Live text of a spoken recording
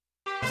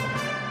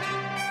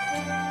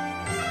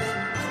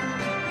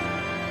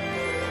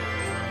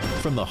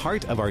From the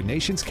heart of our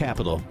nation's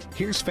capital,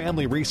 here's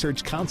Family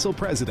Research Council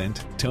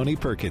President Tony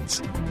Perkins.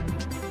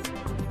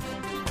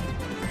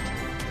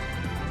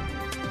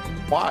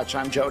 Watch,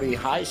 I'm Jody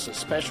Heiss, a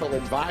special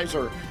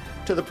advisor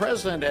to the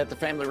president at the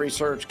Family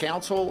Research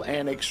Council,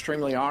 and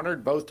extremely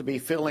honored both to be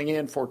filling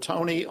in for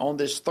Tony on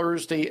this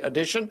Thursday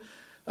edition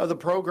of the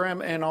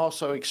program, and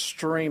also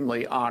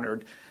extremely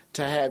honored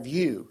to have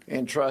you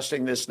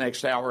entrusting this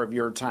next hour of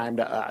your time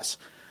to us.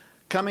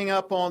 Coming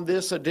up on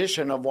this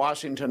edition of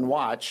Washington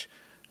Watch,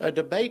 a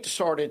debate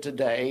started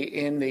today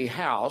in the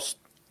House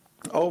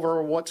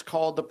over what's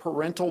called the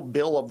Parental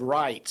Bill of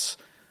Rights.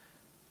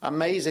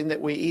 Amazing that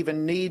we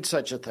even need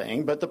such a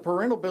thing, but the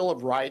Parental Bill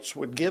of Rights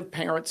would give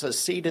parents a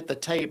seat at the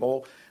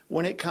table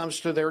when it comes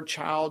to their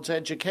child's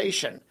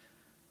education.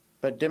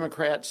 But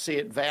Democrats see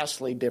it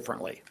vastly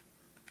differently.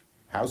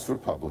 House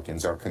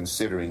Republicans are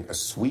considering a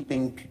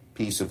sweeping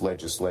piece of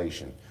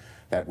legislation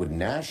that would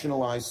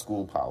nationalize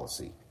school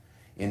policy,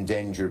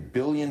 endanger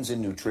billions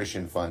in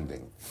nutrition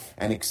funding,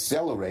 and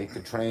accelerate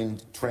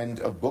the trend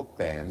of book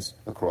bans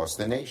across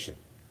the nation.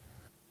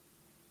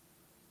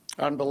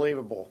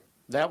 Unbelievable.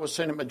 That was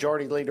Senate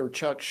Majority Leader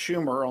Chuck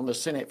Schumer on the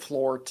Senate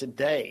floor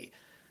today.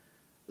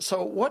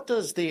 So what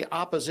does the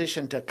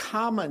opposition to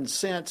common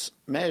sense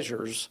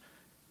measures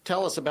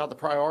tell us about the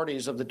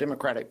priorities of the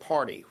Democratic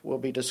Party? We'll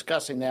be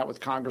discussing that with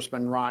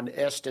Congressman Ron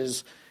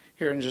Estes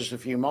here in just a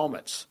few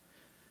moments.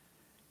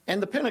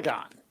 And the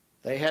Pentagon.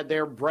 They had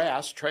their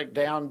brass trekked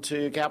down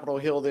to Capitol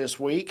Hill this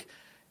week,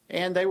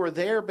 and they were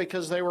there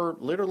because they were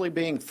literally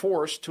being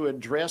forced to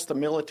address the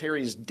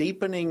military's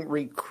deepening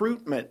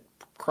recruitment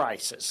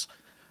crisis.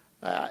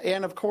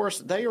 And, of course,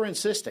 they are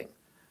insisting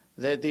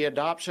that the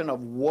adoption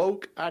of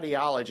woke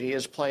ideology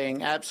is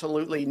playing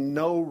absolutely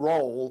no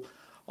role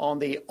on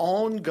the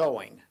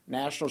ongoing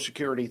national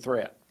security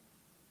threat.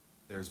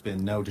 There's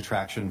been no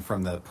detraction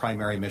from the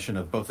primary mission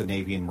of both the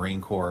Navy and Marine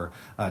Corps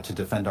to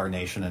defend our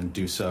nation and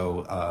do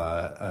so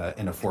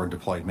in a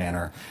forward-deployed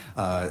manner.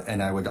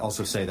 And I would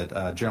also say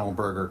that General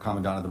Berger,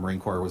 Commandant of the Marine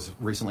Corps, was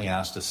recently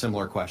asked a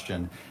similar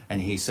question,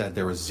 and he said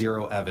there was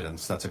zero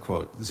evidence, that's a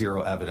quote,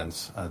 zero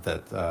evidence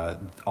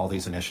that all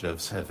these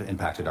initiatives have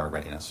impacted our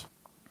readiness.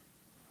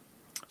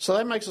 So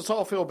that makes us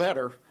all feel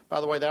better. By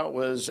the way, that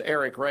was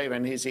Eric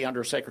Raven. He's the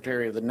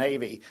Undersecretary of the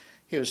Navy.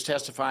 He was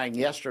testifying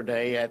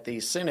yesterday at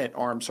the Senate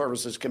Armed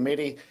Services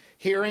Committee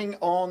hearing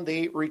on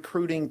the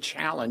recruiting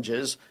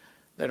challenges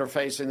that are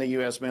facing the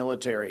U.S.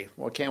 military.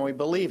 Well, can we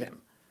believe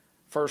him?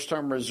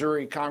 First-term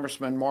Missouri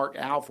Congressman Mark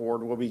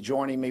Alford will be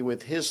joining me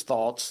with his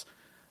thoughts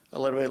a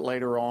little bit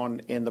later on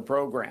in the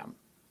program.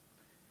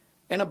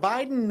 And a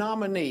Biden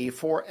nominee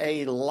for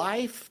a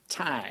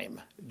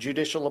lifetime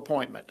judicial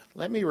appointment.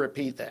 Let me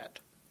repeat that.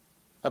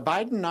 A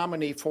Biden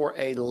nominee for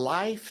a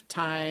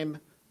lifetime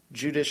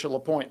judicial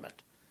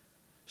appointment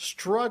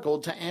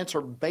struggled to answer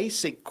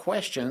basic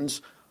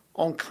questions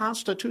on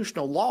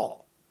constitutional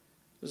law. I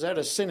was at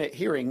a Senate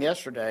hearing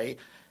yesterday,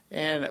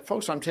 and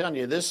folks, I'm telling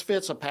you, this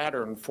fits a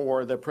pattern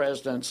for the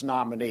president's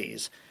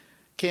nominees.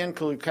 Ken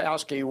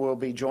Klukowski will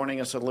be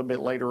joining us a little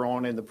bit later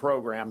on in the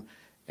program,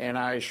 and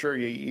I assure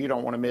you, you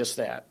don't want to miss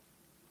that.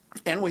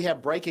 And we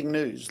have breaking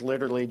news,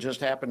 literally just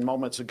happened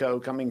moments ago,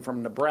 coming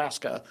from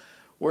Nebraska,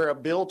 where a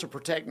bill to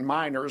protect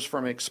minors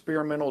from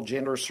experimental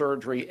gender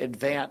surgery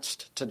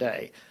advanced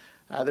today.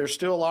 There's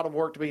still a lot of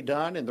work to be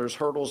done, and there's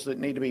hurdles that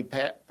need to be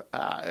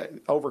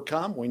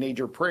overcome. We need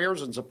your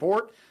prayers and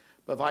support.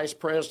 The Vice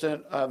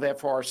President of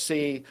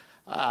FRC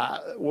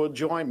will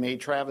join me,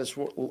 Travis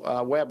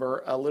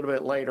Weber, a little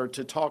bit later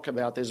to talk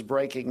about this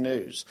breaking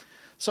news.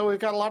 So we've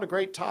got a lot of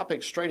great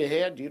topics straight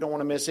ahead. You don't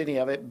want to miss any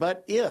of it.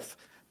 But if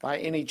by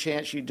any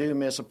chance you do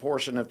miss a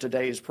portion of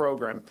today's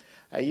program,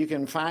 you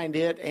can find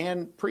it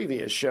and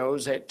previous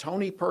shows at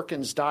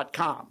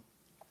tonyperkins.com.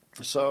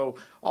 So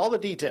all the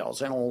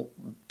details and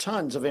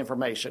tons of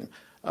information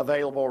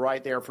available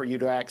right there for you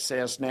to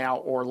access now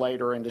or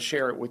later and to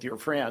share it with your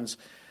friends.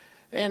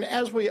 And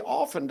as we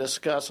often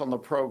discuss on the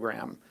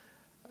program,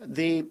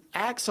 the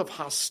acts of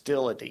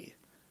hostility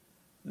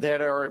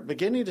that are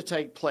beginning to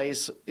take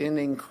place in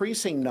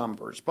increasing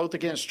numbers, both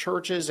against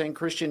churches and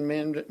Christian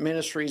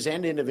ministries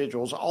and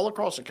individuals all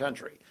across the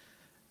country.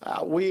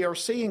 We are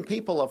seeing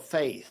people of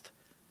faith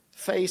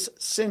face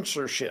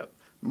censorship.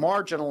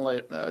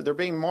 They're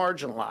being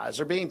marginalized.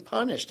 They're being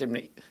punished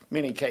in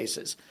many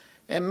cases.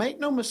 And make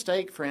no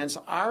mistake, friends,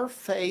 our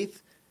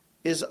faith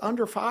is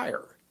under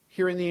fire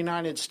here in the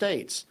United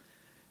States.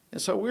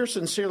 And so we're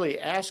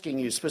sincerely asking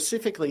you,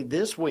 specifically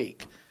this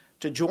week,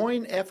 to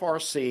join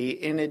FRC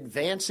in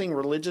advancing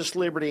religious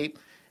liberty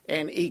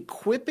and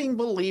equipping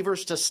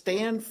believers to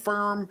stand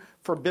firm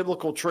for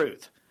biblical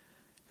truth.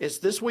 It's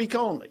this week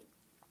only.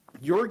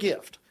 Your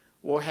gift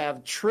will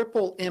have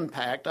triple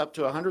impact, up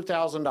to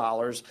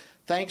 $100,000,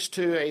 thanks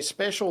to a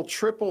special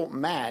triple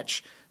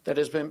match that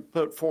has been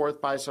put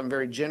forth by some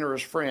very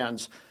generous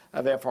friends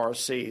of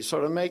FRC. So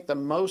to make the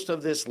most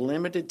of this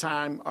limited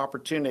time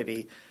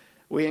opportunity,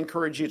 we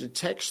encourage you to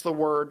text the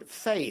word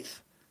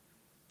faith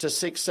to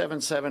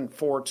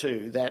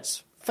 67742.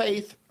 That's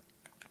faith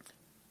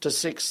to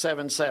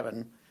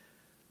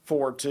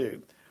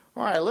 67742.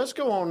 All right, let's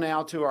go on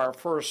now to our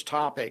first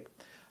topic.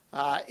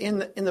 In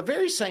the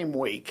very same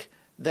week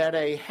that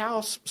a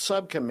House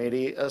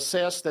subcommittee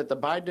assessed that the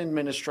Biden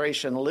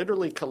administration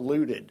literally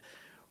colluded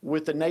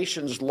with the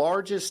nation's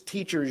largest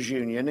teachers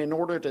union in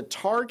order to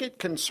target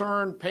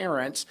concerned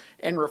parents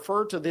and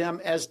refer to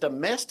them as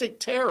domestic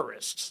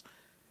terrorists.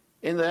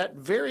 In that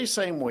very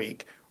same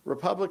week,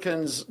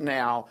 Republicans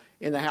now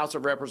in the House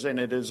of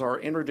Representatives are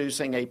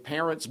introducing a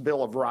Parents'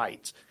 Bill of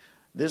Rights.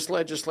 This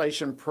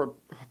legislation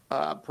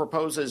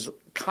proposes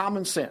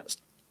common sense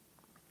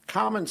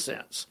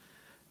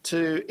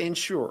to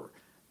ensure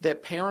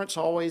that parents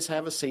always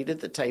have a seat at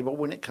the table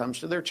when it comes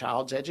to their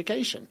child's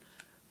education.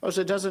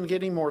 So it doesn't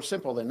get any more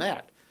simple than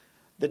that.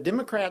 The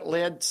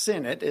Democrat-led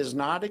Senate is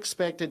not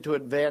expected to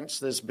advance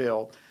this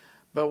bill,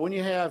 but when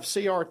you have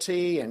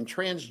CRT and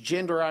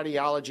transgender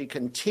ideology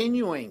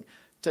continuing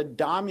to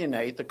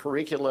dominate the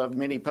curricula of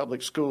many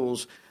public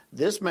schools,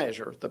 this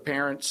measure, the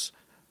Parents'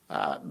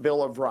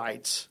 Bill of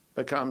Rights,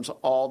 becomes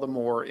all the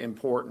more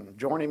important.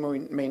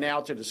 Joining me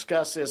now to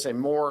discuss this and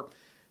more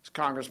is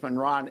Congressman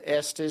Ron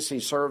Estes. He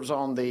serves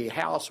on the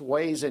House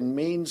Ways and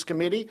Means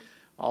Committee,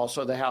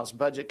 also the House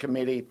Budget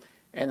Committee,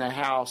 and the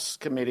House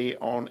Committee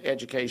on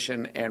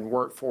Education and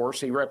Workforce.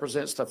 He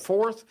represents the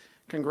 4th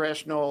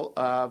Congressional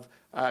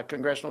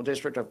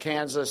District of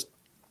Kansas.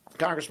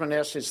 Congressman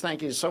Estes,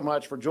 thank you so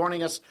much for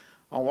joining us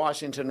on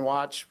Washington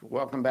Watch.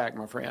 Welcome back,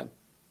 my friend.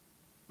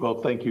 Well,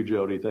 thank you,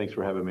 Jody. Thanks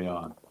for having me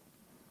on.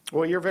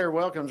 Well, you're very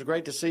welcome. It's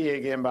great to see you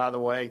again, by the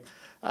way.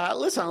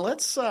 Listen,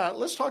 let's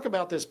talk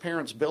about this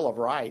Parents' Bill of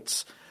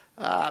Rights.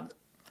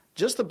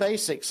 Just the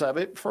basics of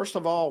it. First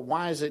of all,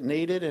 why is it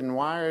needed, and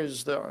why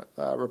is the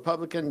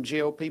Republican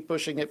GOP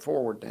pushing it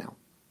forward now?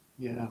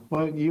 Yeah,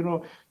 well,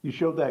 you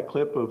showed that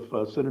clip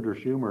of Senator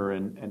Schumer,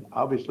 and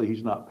obviously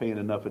he's not paying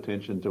enough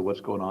attention to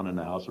what's going on in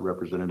the House of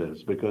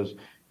Representatives, because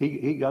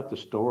he got the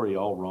story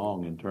all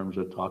wrong in terms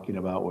of talking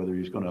about whether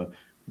he's going to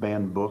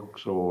ban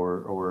books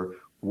or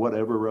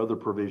whatever other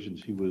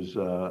provisions he was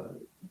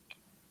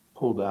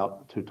pulled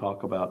out to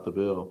talk about the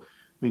bill.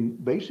 I mean,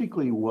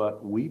 basically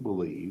what we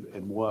believe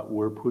and what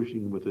we're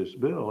pushing with this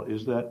bill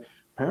is that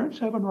parents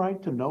have a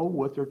right to know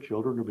what their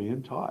children are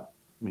being taught.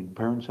 I mean,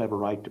 parents have a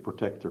right to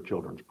protect their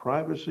children's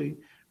privacy.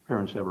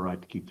 Parents have a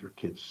right to keep their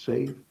kids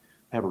safe,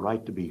 have a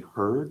right to be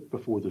heard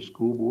before the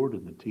school board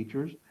and the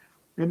teachers.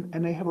 And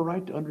they have a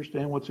right to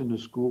understand what's in the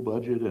school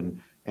budget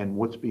and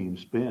what's being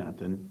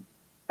spent. And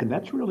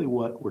that's really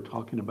what we're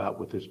talking about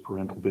with this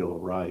Parental Bill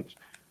of Rights.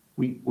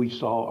 We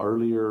saw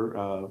earlier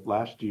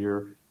last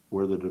year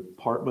where the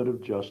Department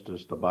of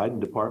Justice, the Biden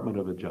Department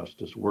of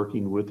Justice,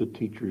 working with the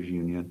teachers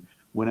union,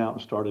 went out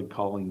and started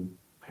calling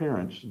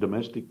parents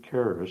domestic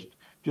terrorists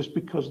just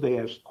because they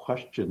asked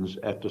questions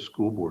at the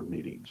school board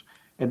meetings.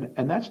 And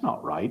that's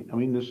not right. I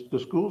mean, the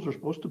schools are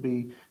supposed to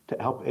be to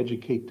help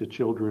educate the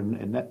children,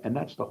 and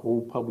that's the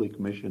whole public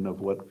mission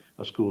of what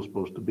a school is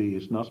supposed to be.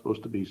 It's not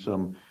supposed to be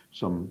some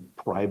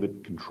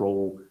private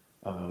control,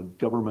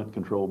 government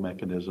control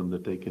mechanism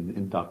that they can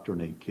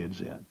indoctrinate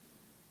kids in.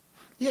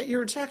 Yeah,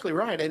 you're exactly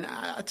right. And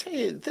I tell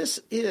you, this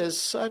is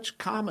such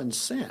common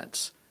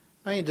sense.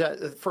 I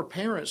mean, for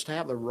parents to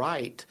have the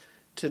right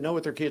to know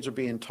what their kids are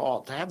being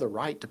taught, to have the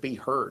right to be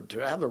heard, to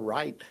have the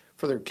right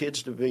for their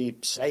kids to be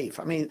safe.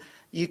 I mean,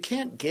 you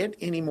can't get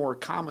any more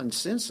common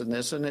sense than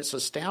this, and it's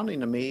astounding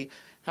to me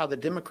how the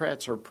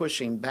Democrats are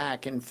pushing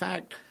back. In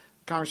fact,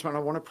 Congressman, I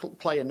want to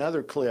play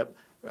another clip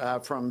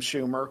from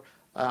Schumer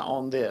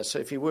on this.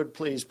 If you would,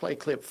 please play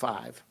clip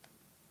 5.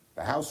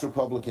 The House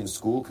Republican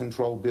school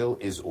control bill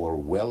is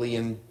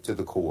Orwellian to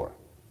the core,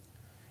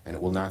 and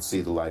it will not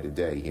see the light of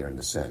day here in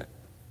the Senate.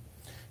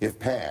 If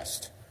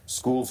passed,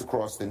 schools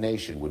across the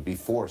nation would be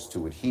forced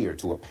to adhere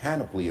to a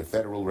panoply of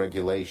federal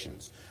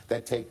regulations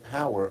that take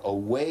power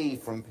away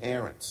from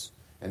parents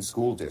and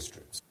school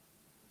districts.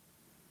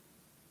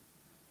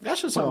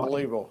 That's just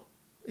unbelievable.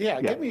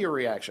 Yeah, give me your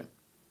reaction.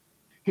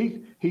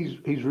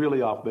 He's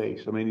really off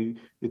base. I mean,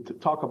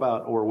 talk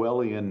about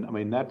Orwellian. I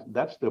mean,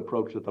 that's the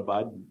approach that the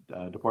Biden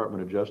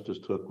Department of Justice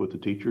took with the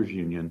teachers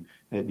union,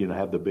 and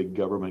have the big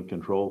government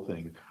control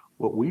thing.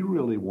 What we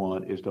really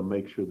want is to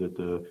make sure that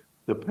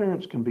the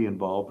parents can be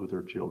involved with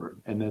their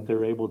children, and that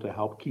they're able to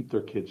help keep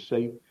their kids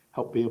safe,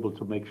 help be able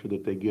to make sure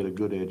that they get a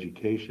good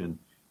education.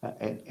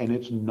 And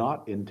it's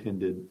not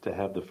intended to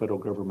have the federal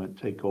government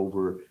take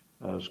over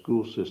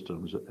school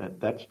systems.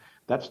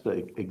 That's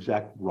the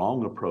exact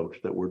wrong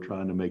approach that we're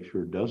trying to make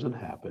sure doesn't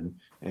happen,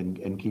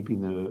 and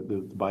keeping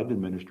the Biden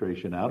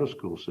administration out of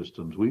school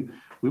systems.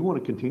 We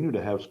want to continue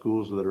to have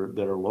schools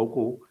that are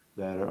local,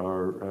 that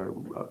are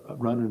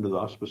run under the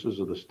auspices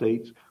of the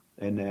states,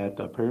 and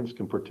that parents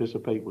can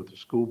participate with the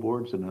school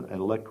boards and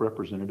elect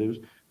representatives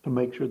to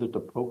make sure that the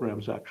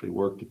programs actually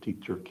work to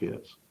teach their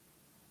kids.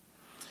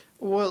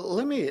 Well,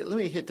 let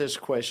me hit this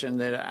question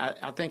that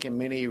I think in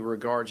many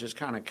regards just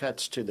kind of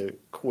cuts to the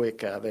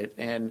quick of it,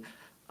 and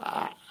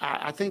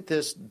I think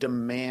this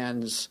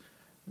demands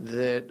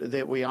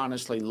that we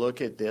honestly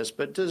look at this.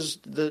 But does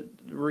the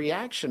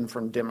reaction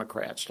from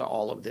Democrats to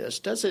all of this,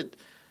 does it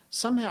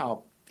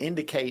somehow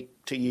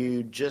indicate to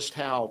you just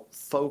how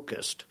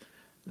focused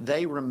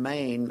they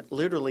remain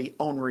literally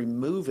on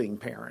removing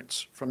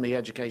parents from the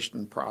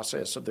education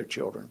process of their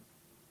children.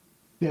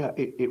 Yeah,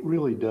 it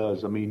really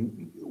does. I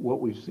mean,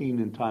 what we've seen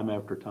in time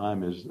after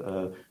time is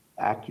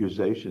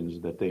accusations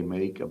that they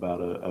make about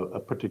a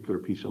particular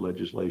piece of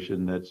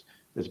legislation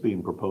that's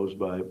being proposed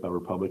by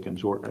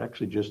Republicans, or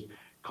actually just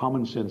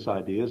common sense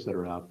ideas that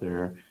are out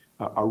there,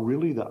 are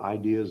really the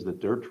ideas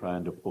that they're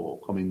trying to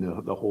pull. I mean,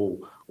 the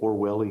whole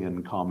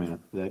Orwellian comment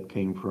that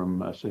came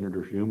from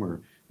Senator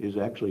Schumer is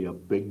actually a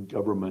big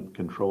government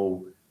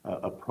control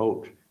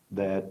approach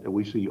that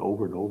we see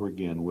over and over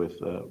again with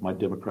my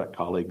Democrat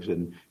colleagues,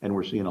 and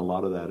we're seeing a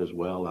lot of that as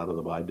well out of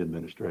the Biden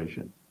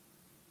administration.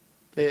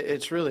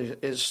 It's really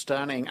is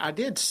stunning. I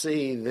did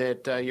see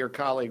that your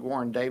colleague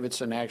Warren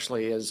Davidson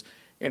actually has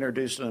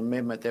introduced an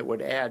amendment that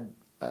would add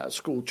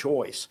school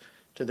choice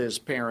to this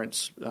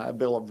Parents'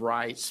 Bill of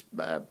Rights.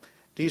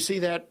 Do you see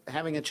that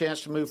having a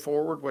chance to move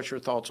forward? What's your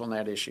thoughts on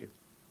that issue?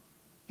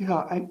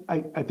 Yeah,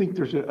 I think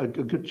there's a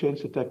good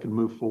chance that can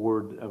move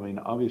forward. I mean,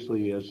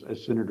 obviously, as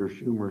Senator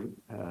Schumer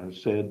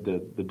said,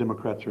 the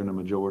Democrats are in a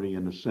majority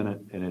in the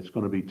Senate, and it's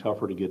going to be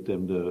tougher to get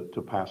them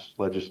to pass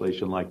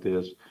legislation like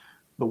this.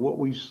 But what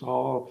we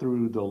saw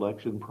through the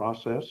election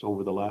process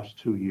over the last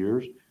 2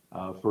 years,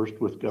 first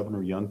with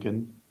Governor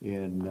Youngkin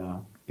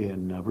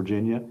in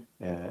Virginia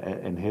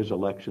and his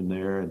election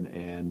there,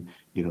 and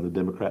you know, the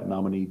Democrat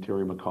nominee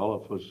Terry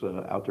McAuliffe was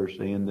out there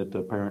saying that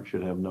the parents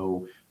should have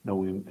no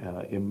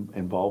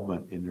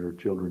involvement in their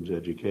children's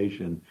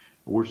education.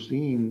 We're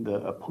seeing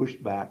a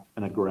pushback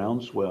and a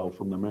groundswell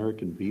from the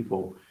American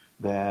people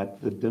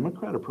that the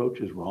Democrat approach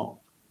is wrong,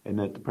 and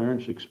that the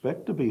parents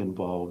expect to be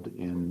involved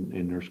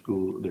in their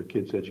school, their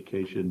kids'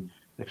 education,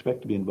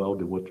 expect to be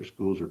involved in what their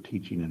schools are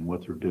teaching and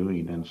what they're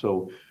doing. And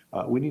so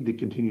we need to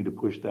continue to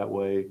push that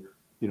way.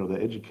 You know,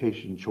 the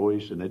education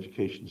choice and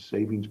education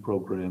savings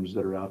programs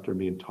that are out there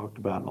being talked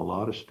about in a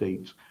lot of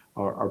states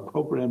are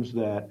programs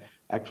that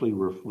actually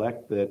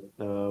reflect that,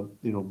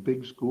 you know,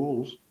 big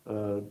schools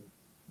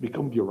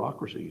become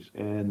bureaucracies,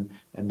 and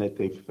that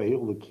they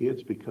fail the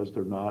kids because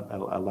they're not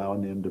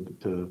allowing them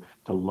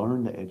to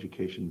learn the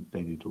education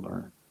they need to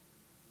learn.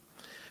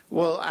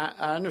 Well,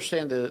 I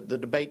understand the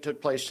debate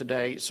took place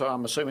today, so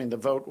I'm assuming the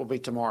vote will be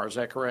tomorrow. Is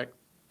that correct?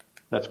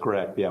 That's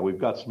correct. Yeah, we've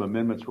got some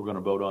amendments we're going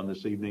to vote on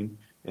this evening,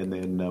 and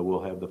then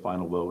we'll have the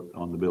final vote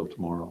on the bill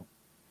tomorrow.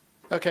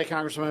 Okay,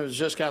 Congressman, we've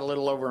just got a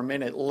little over a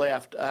minute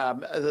left.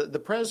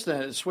 The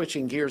president,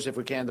 switching gears if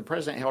we can, the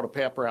president held a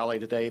pep rally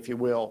today, if you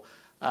will,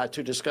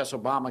 to discuss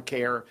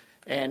Obamacare,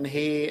 and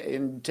he,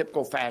 in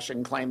typical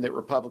fashion, claimed that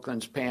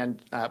Republicans plan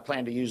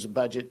to use the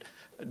budget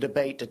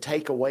debate to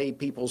take away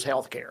people's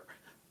health care.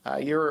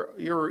 Your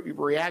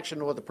reaction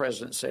to what the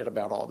president said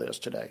about all this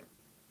today?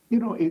 You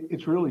know,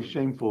 it's really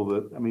shameful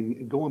that, I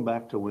mean, going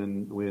back to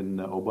when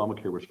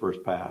Obamacare was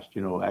first passed,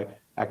 you know,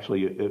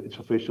 actually it's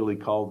officially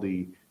called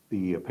the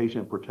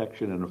Patient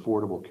Protection and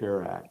Affordable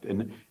Care Act,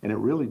 and it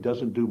really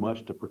doesn't do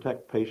much to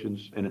protect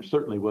patients, and it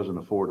certainly wasn't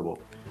affordable.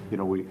 You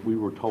know, we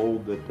were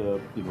told that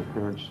you know,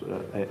 parents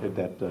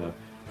that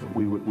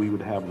we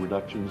would have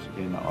reductions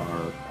in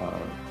our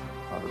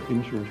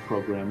insurance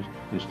programs.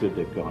 Instead,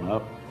 they've gone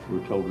up. We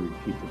were told we would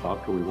keep the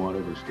doctor we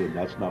wanted. Instead,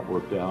 that's not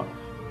worked out.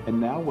 And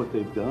now what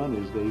they've done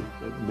is they've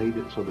made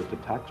it so that the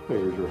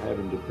taxpayers are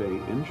having to pay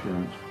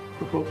insurance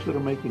for folks that are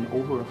making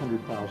over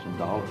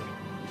 $100,000.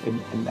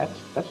 And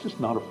that's just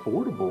not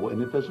affordable,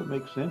 and it doesn't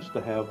make sense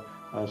to have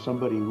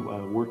somebody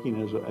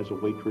working as a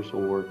waitress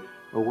or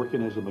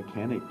working as a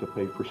mechanic to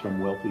pay for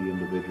some wealthy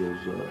individual's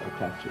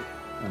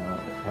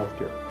health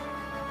care.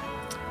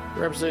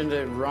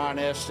 Representative Ron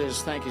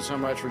Estes, thank you so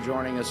much for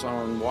joining us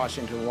on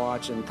Washington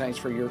Watch, and thanks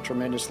for your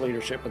tremendous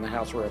leadership in the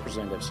House of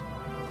Representatives.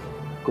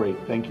 Great.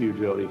 Thank you,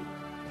 Jody.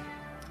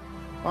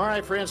 All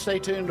right, friends, stay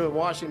tuned to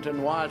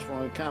Washington Watch.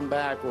 When we come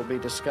back, we'll be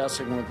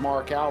discussing with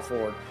Mark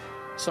Alford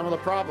some of the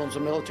problems the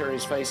military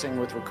is facing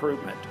with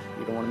recruitment.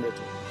 You don't want to miss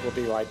it. We'll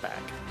be right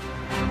back.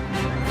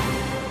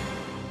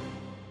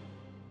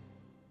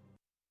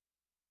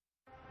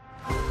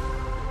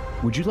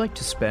 Would you like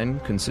to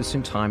spend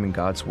consistent time in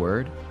God's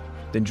Word?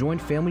 Then join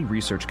Family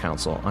Research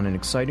Council on an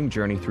exciting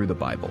journey through the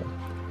Bible.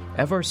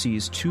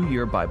 FRC's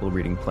 2-year Bible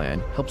reading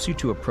plan helps you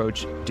to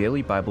approach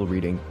daily Bible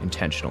reading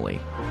intentionally.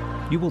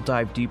 You will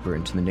dive deeper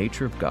into the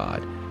nature of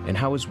God and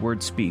how His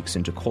Word speaks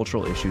into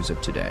cultural issues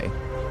of today.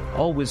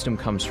 All wisdom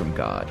comes from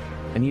God,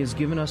 and He has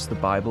given us the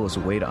Bible as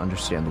a way to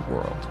understand the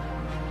world.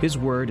 His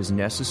Word is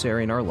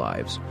necessary in our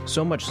lives,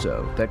 so much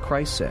so that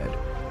Christ said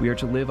we are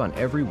to live on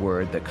every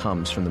word that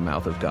comes from the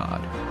mouth of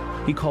God.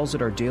 He calls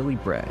it our daily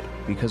bread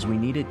because we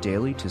need it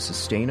daily to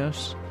sustain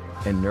us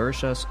and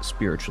nourish us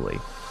spiritually,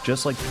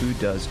 just like food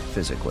does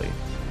physically.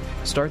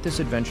 Start this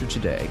adventure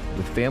today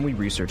with Family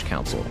Research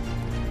Council.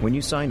 When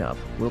you sign up,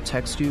 we'll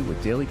text you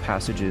with daily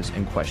passages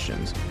and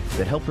questions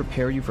that help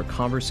prepare you for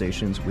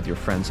conversations with your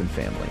friends and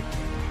family.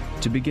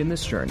 To begin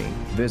this journey,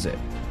 visit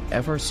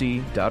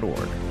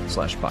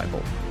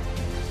frc.org/Bible.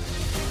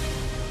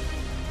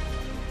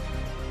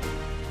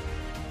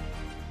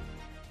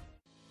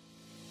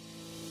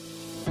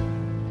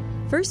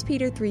 1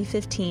 Peter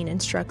 3:15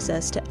 instructs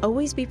us to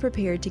always be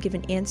prepared to give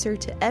an answer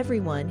to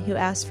everyone who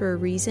asks for a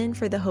reason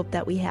for the hope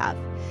that we have.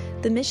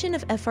 The mission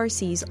of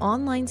FRC's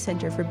online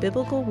Center for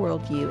Biblical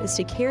Worldview is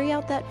to carry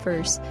out that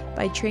verse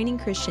by training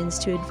Christians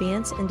to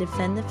advance and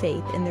defend the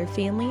faith in their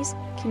families,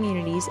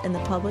 communities, and the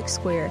public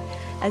square,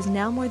 as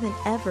now more than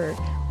ever,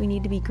 we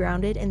need to be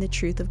grounded in the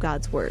truth of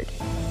God's Word.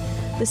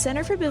 The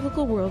Center for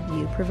Biblical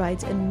Worldview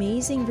provides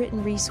amazing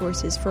written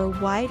resources for a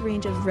wide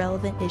range of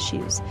relevant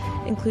issues,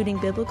 including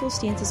biblical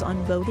stances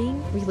on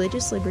voting,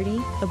 religious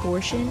liberty,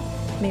 abortion,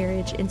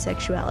 marriage, and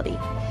sexuality.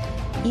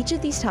 Each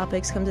of these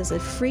topics comes as a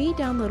free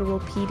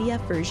downloadable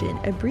PDF version,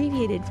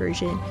 abbreviated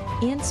version,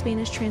 and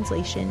Spanish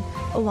translation,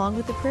 along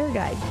with the prayer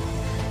guide.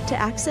 To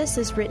access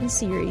this written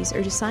series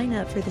or to sign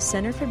up for the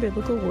Center for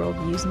Biblical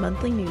Worldview's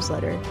monthly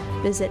newsletter,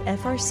 visit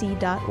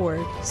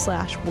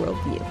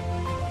frc.org/worldview.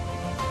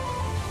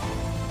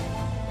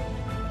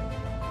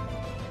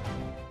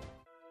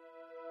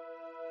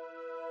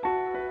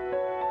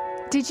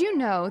 Did you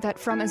know that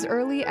from as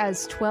early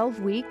as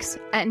 12 weeks,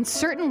 and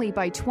certainly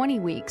by 20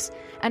 weeks,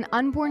 an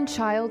unborn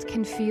child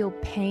can feel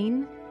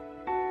pain?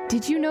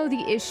 Did you know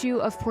the issue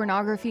of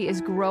pornography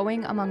is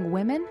growing among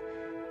women?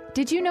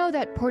 Did you know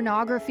that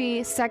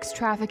pornography, sex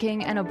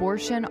trafficking, and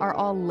abortion are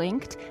all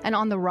linked and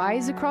on the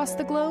rise across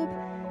the globe?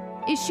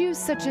 Issues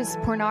such as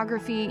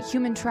pornography,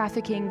 human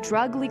trafficking,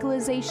 drug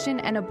legalization,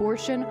 and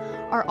abortion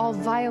are all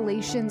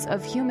violations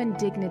of human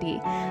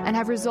dignity and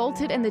have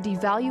resulted in the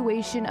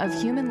devaluation of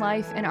human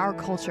life in our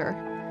culture.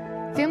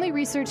 Family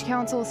Research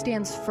Council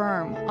stands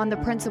firm on the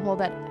principle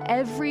that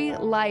every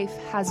life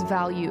has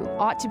value,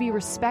 ought to be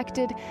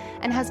respected,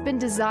 and has been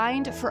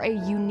designed for a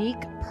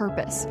unique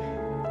purpose.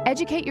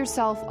 Educate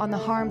yourself on the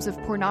harms of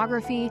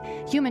pornography,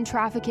 human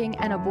trafficking,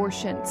 and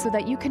abortion so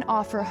that you can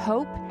offer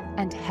hope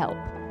and help.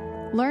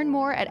 Learn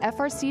more at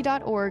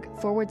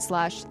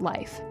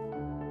frc.org/life.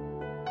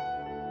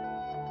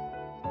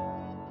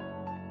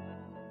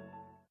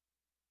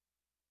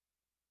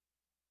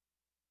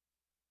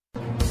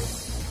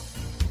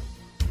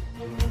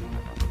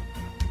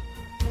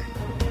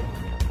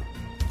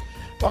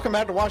 Welcome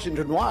back to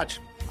Washington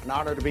Watch. An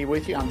honor to be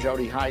with you. I'm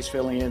Jody Heiss,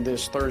 filling in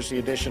this Thursday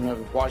edition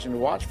of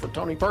Washington Watch for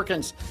Tony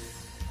Perkins.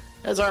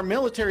 As our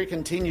military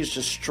continues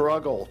to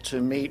struggle to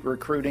meet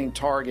recruiting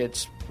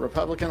targets,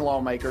 Republican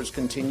lawmakers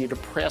continue to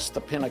press the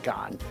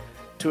Pentagon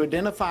to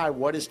identify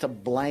what is to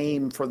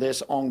blame for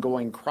this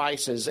ongoing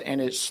crisis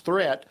and its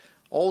threat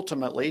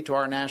ultimately to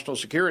our national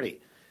security.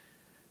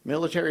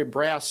 Military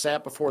brass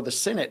sat before the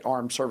Senate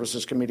Armed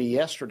Services Committee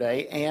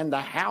yesterday and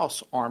the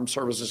House Armed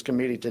Services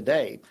Committee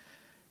today.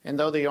 And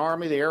though the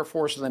Army, the Air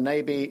Force, and the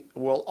Navy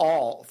will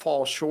all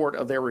fall short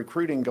of their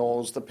recruiting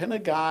goals, the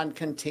Pentagon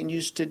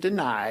continues to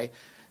deny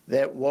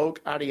that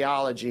woke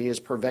ideology is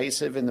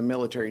pervasive in the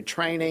military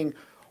training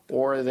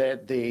or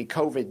that the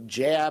COVID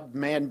jab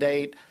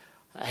mandate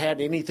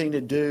had anything to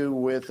do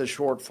with the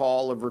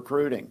shortfall of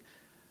recruiting.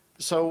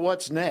 So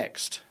what's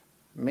next?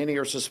 Many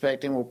are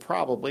suspecting we'll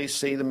probably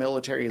see the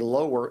military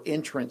lower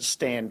entrance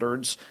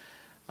standards.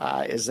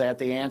 Is that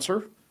the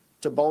answer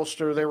to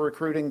bolster their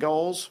recruiting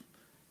goals?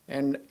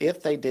 And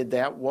if they did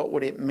that, what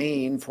would it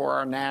mean for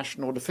our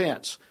national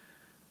defense?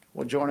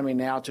 Well, joining me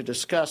now to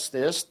discuss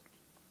this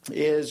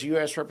is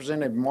U.S.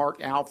 Representative Mark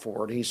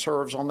Alford. He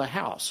serves on the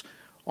House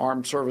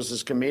Armed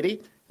Services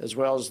Committee, as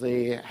well as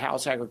the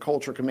House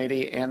Agriculture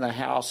Committee and the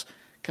House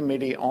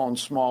Committee on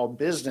Small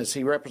Business.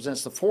 He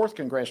represents the 4th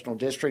Congressional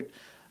District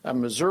of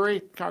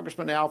Missouri.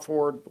 Congressman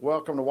Alford,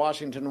 welcome to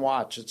Washington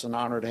Watch. It's an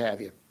honor to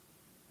have you.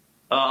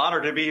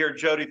 Honored to be here,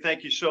 Jody.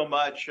 Thank you so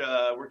much.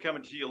 We're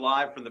coming to you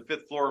live from the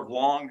 5th floor of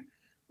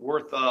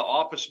Longworth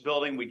office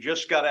building. We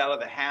just got out of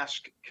the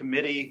HASC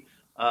committee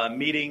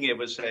meeting. It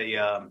was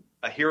a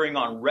hearing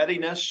on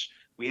readiness.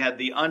 We had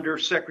the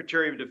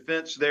Undersecretary of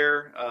Defense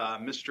there,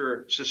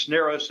 Mr.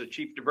 Cisneros, the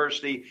Chief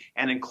Diversity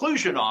and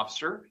Inclusion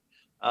Officer.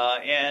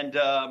 And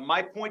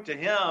my point to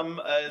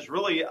him is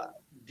really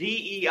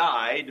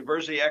DEI,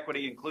 Diversity,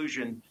 Equity,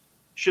 Inclusion,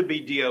 should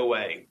be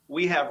DOA.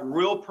 We have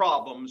real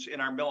problems in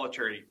our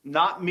military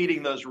not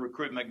meeting those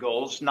recruitment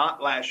goals,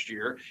 not last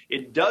year.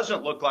 It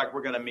doesn't look like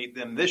we're going to meet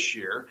them this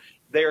year.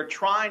 They are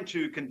trying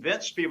to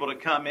convince people to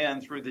come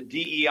in through the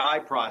DEI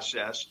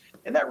process,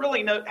 and that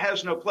really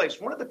has no place.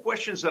 One of the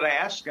questions that I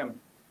asked him,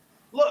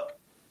 look,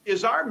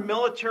 is our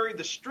military,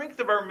 the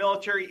strength of our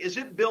military, is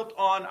it built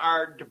on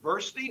our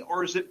diversity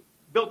or is it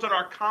built on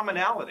our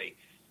commonality?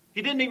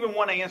 He didn't even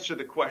want to answer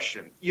the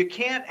question. You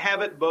can't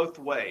have it both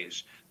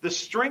ways. The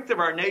strength of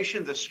our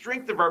nation, the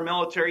strength of our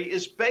military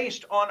is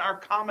based on our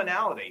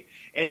commonality.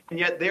 And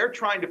yet they're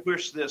trying to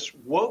push this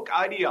woke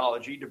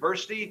ideology,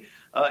 diversity,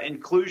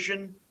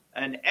 inclusion,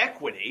 and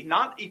equity,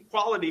 not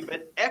equality,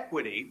 but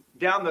equity,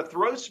 down the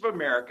throats of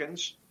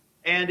Americans.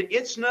 And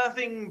it's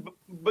nothing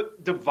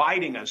but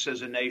dividing us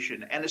as a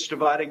nation, and it's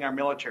dividing our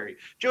military.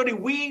 Jody,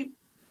 we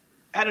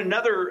had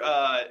another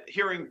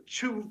hearing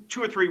two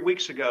or 3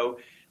 weeks ago,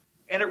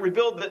 and it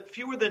revealed that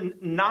fewer than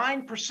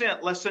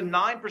 9%, less than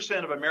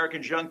 9% of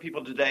Americans' young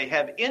people today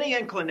have any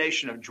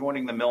inclination of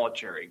joining the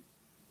military.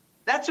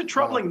 That's a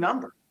troubling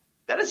number.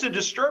 That is a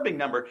disturbing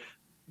number.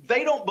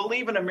 they don't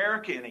believe in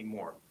America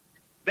anymore.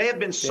 They have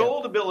been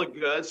sold a bill of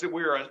goods that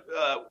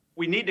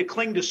we need to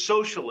cling to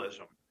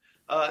socialism.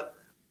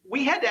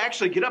 We had to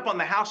actually get up on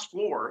the House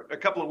floor a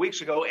couple of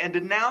weeks ago and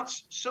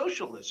denounce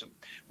socialism.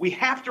 We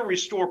have to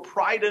restore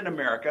pride in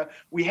America.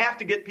 We have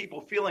to get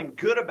people feeling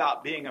good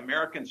about being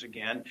Americans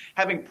again,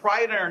 having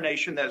pride in our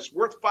nation that it's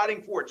worth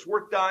fighting for, it's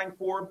worth dying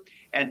for,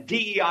 and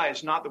DEI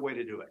is not the way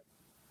to do it.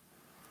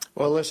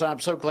 Well, listen, I'm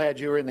so glad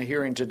you were in the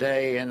hearing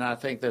today, and I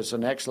think that's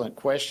an excellent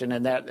question.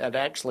 And that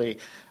actually,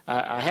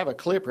 I have a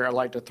clip here I'd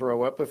like to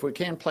throw up. If we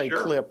can play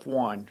clip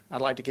 1,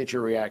 I'd like to get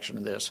your reaction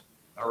to this.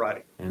 All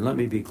right. And let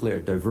me be clear,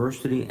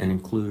 diversity and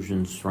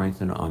inclusion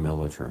strengthen our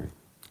military.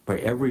 By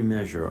every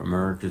measure,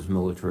 America's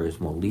military is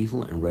more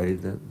lethal and ready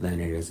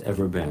than it has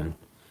ever been.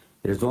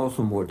 It is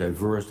also more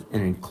diverse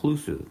and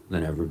inclusive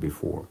than ever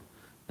before.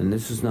 And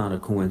this is not a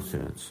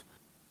coincidence.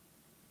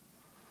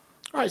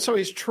 All right, so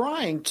he's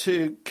trying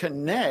to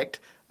connect.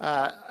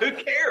 Who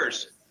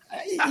cares?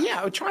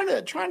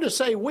 Trying to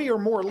say we are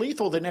more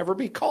lethal than ever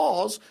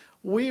because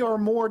we are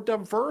more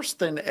diverse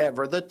than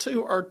ever. The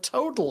two are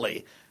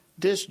totally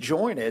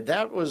disjointed.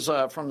 That was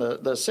from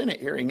the Senate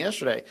hearing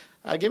yesterday.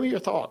 Give me your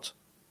thoughts.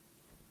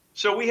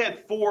 So we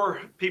had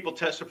 4 people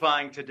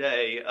testifying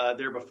today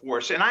there before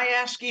us, and I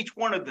asked each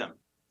one of them,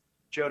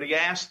 Jody, I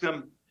asked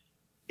them,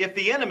 if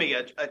the enemy,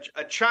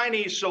 a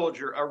Chinese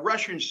soldier, a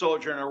Russian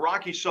soldier, an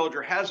Iraqi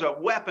soldier has a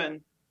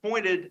weapon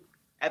pointed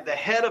at the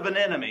head of an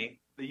enemy,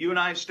 the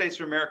United States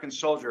of American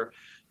soldier,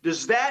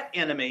 does that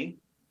enemy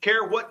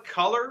care what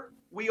color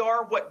we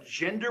are, what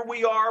gender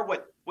we are,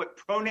 what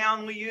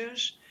pronoun we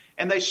use?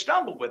 And they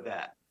stumbled with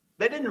that.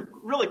 They didn't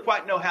really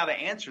quite know how to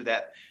answer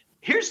that.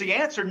 Here's the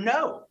answer,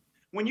 no.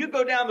 When you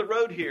go down the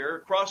road here,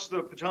 across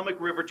the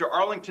Potomac River to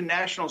Arlington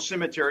National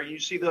Cemetery, you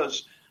see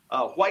those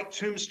white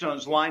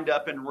tombstones lined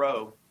up in a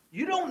row.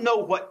 You don't know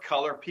what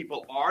color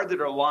people are that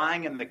are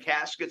lying in the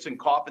caskets and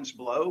coffins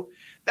below.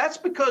 That's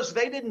because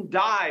they didn't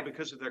die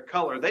because of their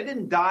color. They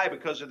didn't die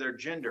because of their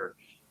gender.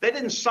 They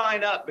didn't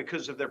sign up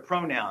because of their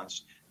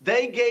pronouns.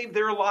 They gave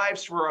their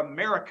lives for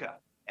America.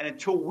 And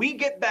until we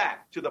get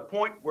back to the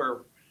point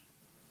where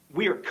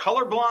we are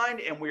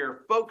colorblind and we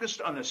are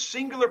focused on a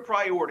singular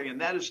priority,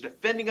 and that is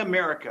defending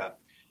America,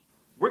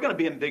 we're going to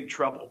be in big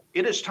trouble.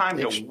 It is time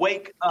to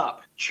wake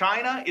up.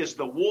 China is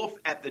the wolf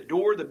at the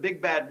door, the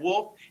big bad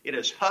wolf. It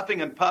is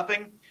huffing and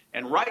puffing.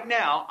 And right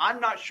now, I'm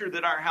not sure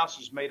that our house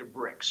is made of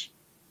bricks.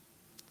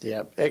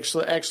 Yeah,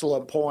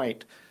 excellent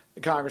point,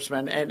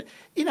 Congressman. And,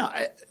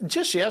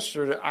 just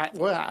yesterday, I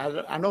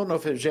don't know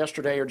if it was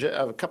yesterday or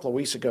a couple of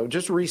weeks ago,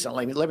 just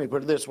recently, let me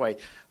put it this way.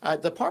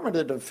 Department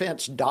of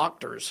Defense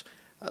doctors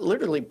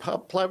literally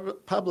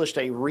published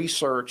a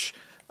research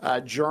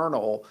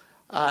journal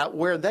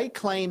where they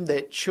claim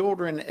that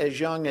children as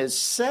young as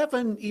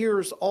 7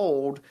 years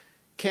old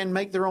can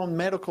make their own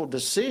medical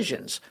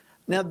decisions.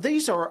 Now,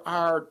 these are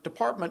our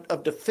Department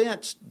of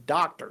Defense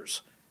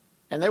doctors,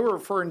 and they were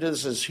referring to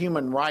this as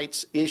human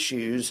rights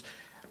issues.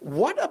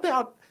 What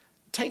about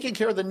taking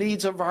care of the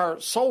needs of our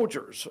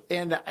soldiers?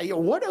 And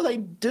what are they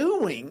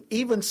doing,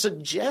 even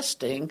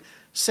suggesting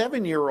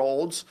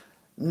 7-year-olds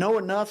know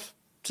enough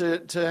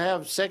to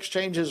have sex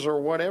changes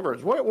or whatever?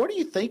 What do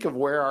you think of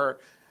where our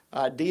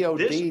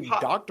DOD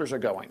doctors are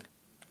going?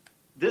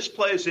 This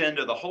plays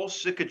into the whole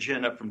sick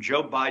agenda from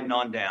Joe Biden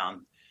on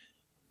down,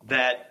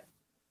 that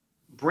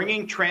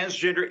bringing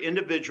transgender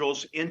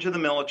individuals into the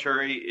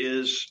military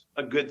is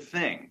a good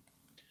thing.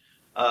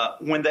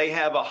 When they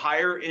have a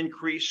higher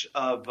increase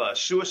of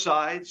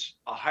suicides,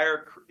 a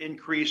higher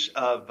increase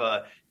of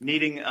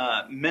needing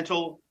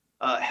mental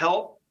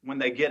help when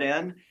they get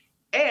in,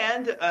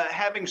 and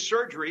having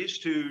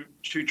surgeries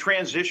to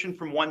transition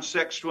from one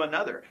sex to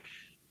another.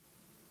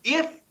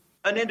 If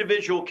an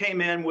individual came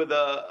in with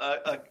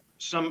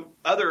some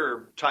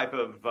other type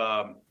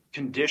of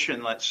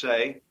condition, let's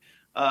say,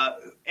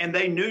 and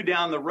they knew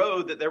down the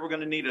road that they were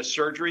going to need a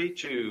surgery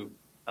to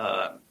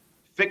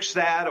fix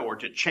that or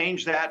to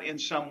change that in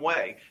some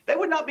way, they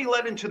would not be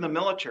let into the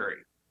military.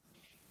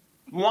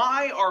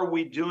 Why are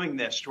we doing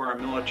this to our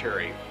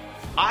military?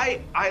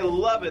 I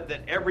love it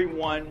that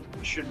everyone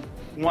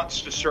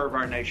wants to serve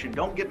our nation.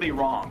 Don't get me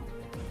wrong.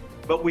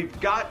 But we've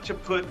got to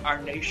put our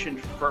nation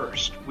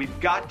first. We've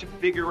got to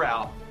figure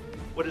out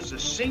what is the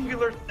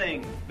singular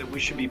thing that we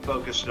should be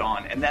focused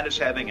on, and that is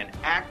having an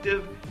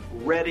active,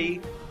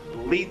 ready,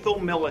 lethal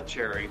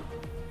military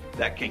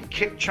that can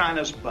kick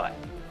China's butt.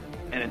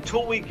 And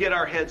until we get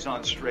our heads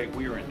on straight,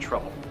 we are in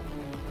trouble.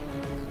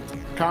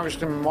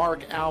 Congressman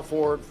Mark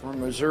Alford from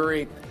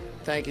Missouri,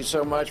 thank you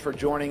so much for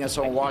joining us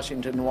on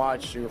Washington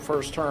Watch. Your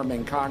first term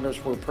in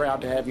Congress. We're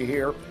proud to have you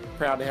here.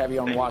 Proud to have you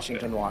on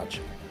Washington Watch.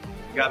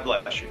 God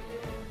bless you.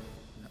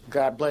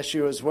 God bless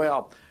you as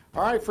well.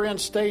 All right,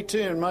 friends, stay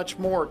tuned. Much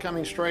more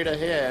coming straight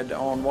ahead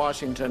on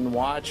Washington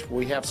Watch.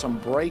 We have some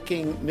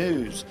breaking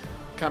news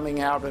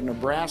coming out of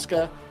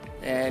Nebraska,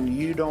 and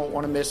you don't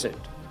want to miss it.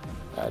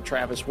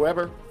 Travis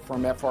Weber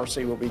from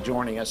FRC will be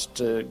joining us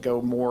to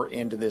go more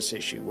into this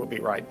issue. We'll be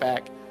right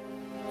back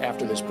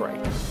after this break.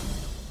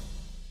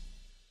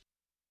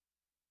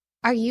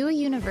 Are you a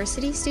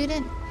university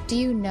student? Do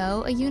you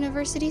know a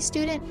university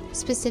student,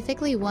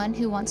 specifically one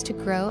who wants to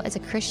grow as a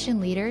Christian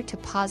leader to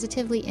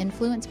positively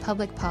influence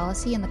public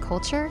policy and the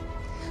culture?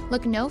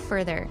 Look no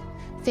further.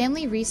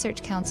 Family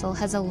Research Council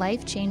has a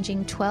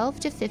life-changing 12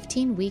 to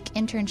 15-week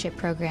internship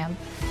program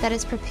that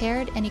has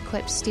prepared and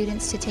equipped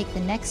students to take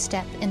the next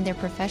step in their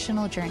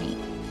professional journey.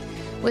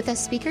 With a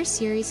speaker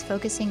series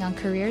focusing on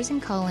careers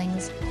and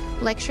callings,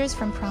 lectures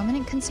from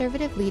prominent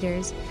conservative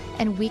leaders,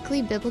 and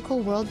weekly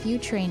biblical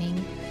worldview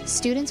training,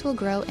 students will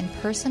grow in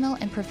personal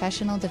and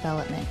professional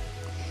development.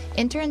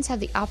 Interns have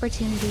the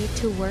opportunity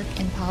to work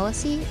in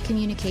policy,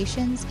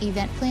 communications,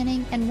 event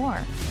planning, and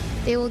more.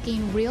 They will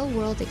gain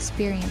real-world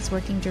experience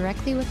working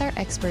directly with our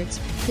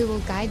experts who will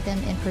guide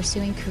them in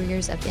pursuing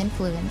careers of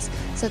influence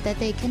so that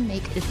they can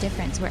make a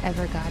difference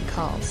wherever God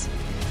calls.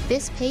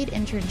 This paid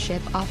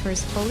internship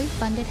offers fully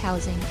funded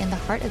housing in the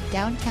heart of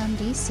downtown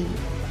D.C.,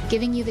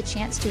 giving you the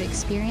chance to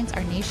experience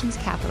our nation's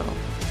capital.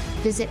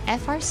 Visit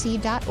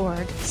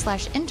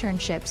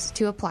frc.org/internships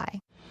to apply.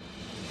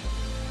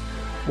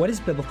 What is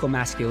biblical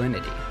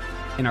masculinity?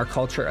 In our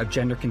culture of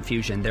gender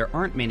confusion, there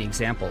aren't many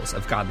examples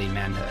of godly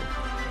manhood.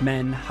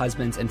 Men,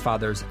 husbands, and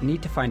fathers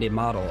need to find a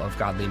model of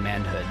godly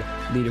manhood,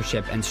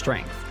 leadership, and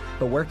strength.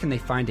 But where can they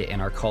find it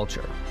in our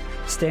culture?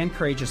 Stand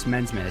Courageous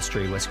Men's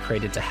Ministry was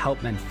created to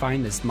help men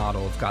find this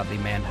model of godly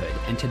manhood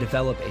and to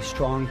develop a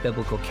strong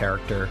biblical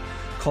character,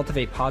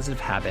 cultivate positive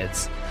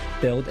habits,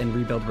 build and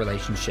rebuild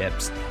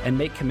relationships, and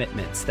make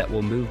commitments that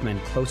will move men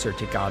closer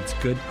to God's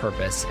good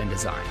purpose and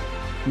design.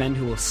 Men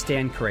who will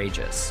stand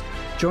courageous.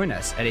 Join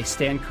us at a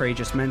Stand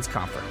Courageous Men's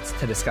Conference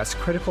to discuss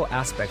critical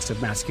aspects of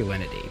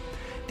masculinity.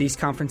 These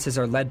conferences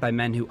are led by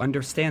men who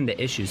understand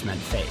the issues men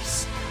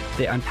face.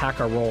 They unpack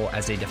our role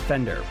as a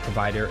defender,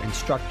 provider,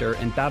 instructor,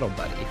 and battle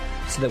buddy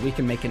so that we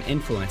can make an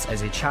influence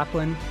as a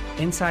chaplain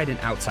inside and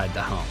outside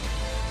the home.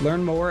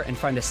 Learn more and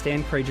find a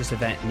Stand Courageous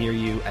event near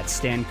you at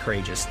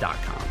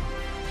standcourageous.com.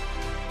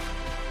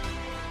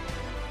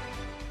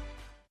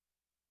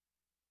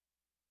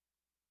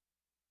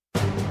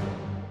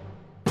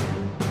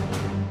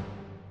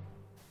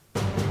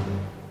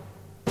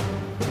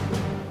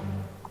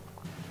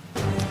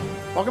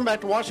 Welcome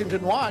back to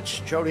Washington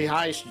Watch. Jody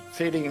Heiss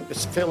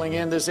filling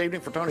in this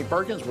evening for Tony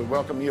Perkins. We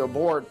welcome you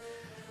aboard.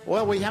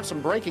 Well, we have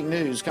some breaking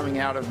news coming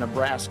out of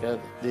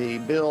Nebraska. The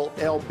bill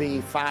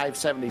LB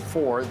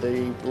 574,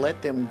 the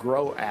Let Them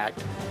Grow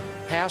Act,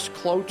 passed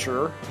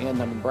cloture in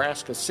the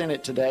Nebraska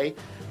Senate today.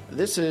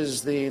 This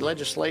is the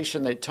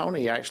legislation that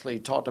Tony actually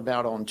talked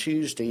about on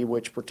Tuesday,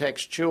 which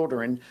protects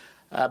children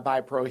by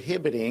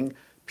prohibiting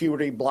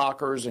puberty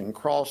blockers and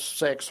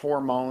cross-sex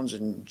hormones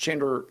and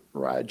gender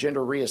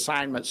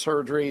reassignment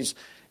surgeries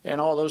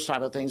and all those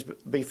type of things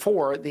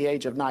before the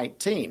age of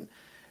 19.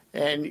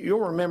 And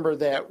you'll remember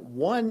that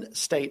one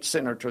state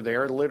senator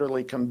there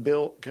literally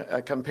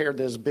compared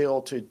this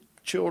bill to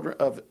children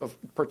of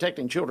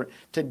protecting children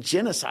to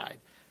genocide.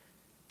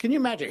 Can you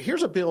imagine?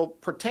 Here's a bill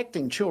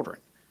protecting children,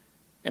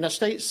 and a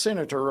state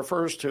senator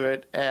refers to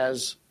it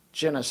as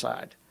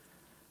genocide.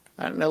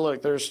 Now,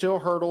 look, there's still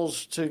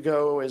hurdles to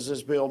go as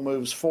this bill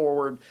moves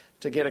forward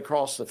to get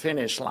across the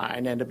finish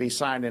line and to be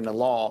signed into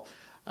law.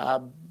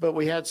 But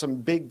we had some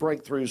big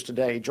breakthroughs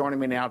today. Joining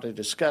me now to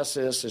discuss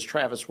this is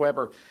Travis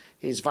Weber.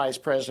 He's Vice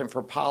President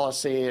for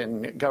Policy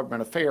and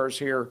Government Affairs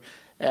here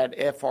at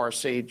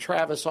FRC.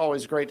 Travis,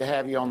 always great to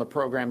have you on the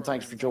program.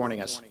 Thanks for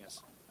joining us.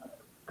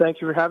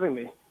 Thank you for having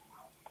me.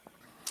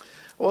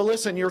 Well,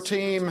 listen, your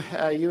team,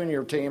 you and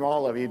your team,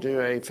 all of you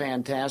do a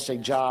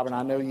fantastic job, and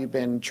I know you've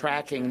been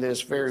tracking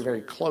this very,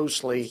 very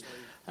closely,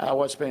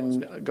 what's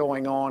been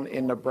going on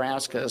in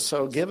Nebraska.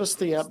 So give us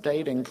the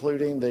update,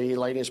 including the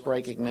latest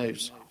breaking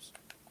news.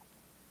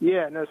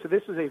 So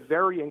this is a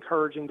very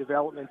encouraging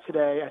development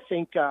today. I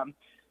think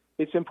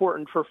it's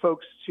important for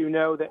folks to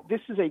know that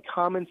this is a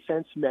common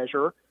sense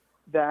measure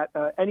that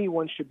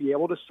anyone should be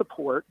able to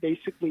support,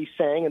 basically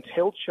saying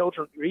until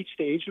children reach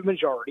the age of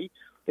majority,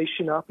 they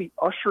should not be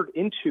ushered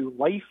into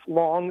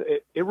lifelong,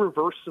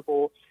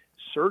 irreversible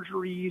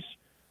surgeries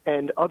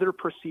and other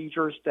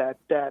procedures that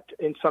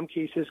in some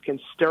cases can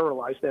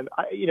sterilize them.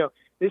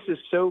 This is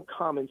so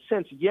common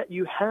sense, yet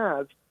you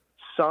have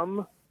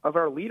some of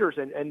our leaders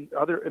and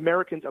other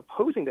Americans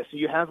opposing this. So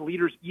you have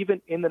leaders even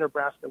in the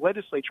Nebraska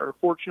legislature.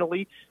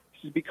 Unfortunately,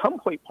 this has become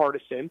quite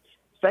partisan.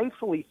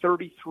 Thankfully,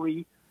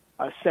 33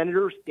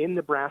 senators in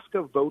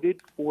Nebraska voted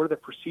for the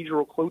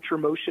procedural cloture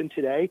motion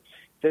today.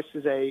 This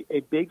is a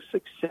big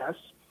success,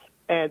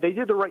 and they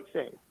did the right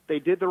thing. They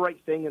did the right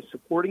thing in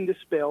supporting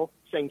this bill,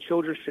 saying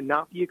children should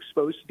not be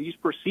exposed to these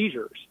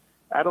procedures.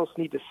 Adults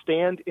need to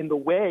stand in the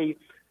way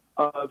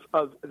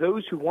of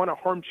those who want to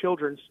harm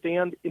children,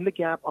 stand in the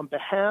gap on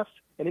behalf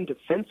and in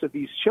defense of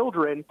these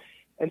children,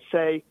 and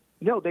say,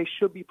 no, they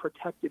should be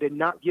protected and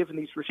not given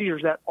these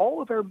procedures that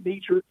all of our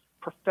major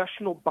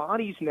professional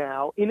bodies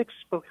now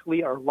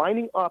inexplicably are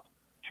lining up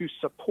to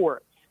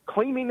support,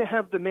 claiming to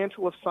have the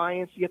mantle of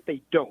science, yet they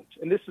don't.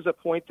 And this is a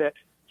point that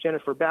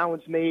Jennifer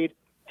Bowen's made,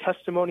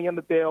 testimony on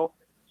the bill.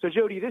 So,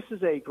 Jody, this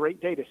is a great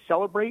day to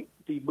celebrate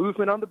the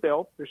movement on the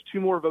bill. There's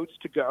 2 more votes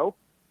to go.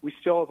 We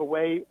still have a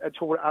way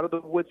until we're out of the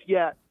woods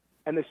yet.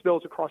 and this bill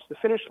is across the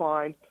finish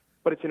line,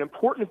 but it's an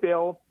important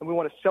bill, and we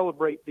want to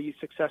celebrate the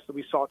success that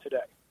we saw today.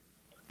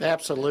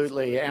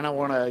 Absolutely. And I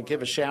want to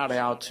give a shout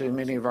out to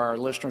many of our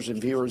listeners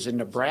and viewers in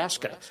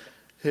Nebraska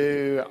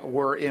who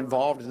were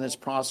involved in this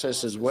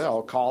process as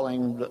well,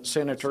 calling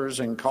senators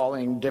and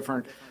calling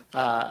different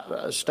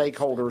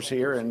stakeholders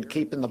here and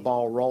keeping the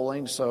ball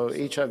rolling. So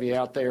each of you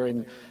out there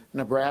in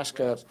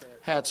Nebraska,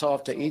 hats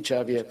off to each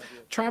of you.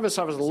 Travis,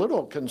 I was a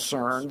little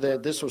concerned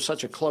that this was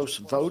such a close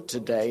vote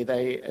today.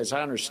 They, as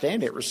I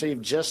understand it,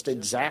 received just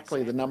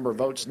exactly the number of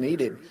votes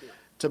needed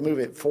to move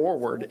it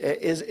forward.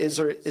 Is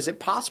it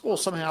possible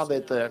somehow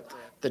that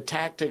the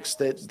tactics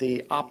that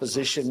the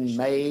opposition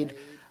made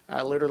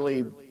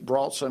literally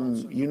brought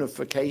some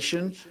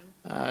unification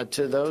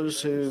to those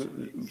who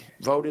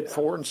voted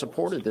for and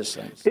supported this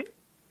thing?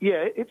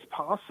 Yeah, it's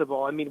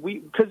possible. I mean,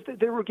 because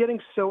they were getting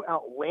so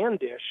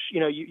outlandish.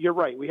 You're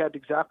right. We had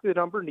exactly the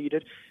number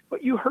needed.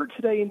 But you heard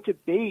today in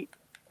debate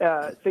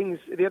things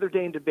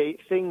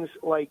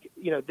like,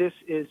 this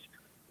is,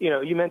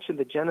 you mentioned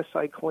the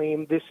genocide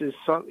claim. This is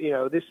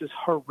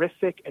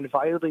horrific and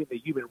violating the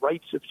human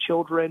rights of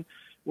children.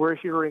 We're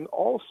hearing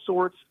all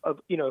sorts of,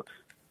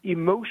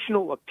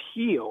 emotional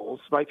appeals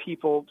by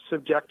people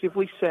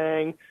subjectively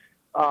saying,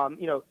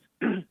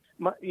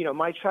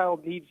 my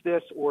child needs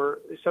this, or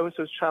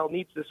so-and-so's child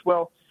needs this.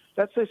 Well,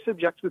 that's a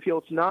subjective appeal.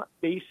 It's not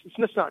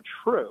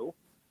true.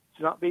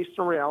 It's not based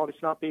on reality.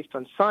 It's not based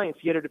on science,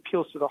 yet it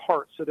appeals to the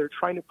heart. So they're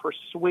trying to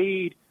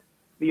persuade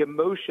the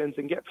emotions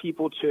and get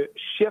people to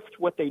shift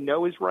what they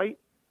know is right,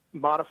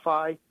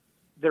 modify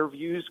their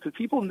views, because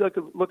people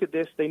look at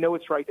this, they know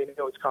it's right, they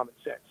know it's common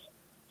sense.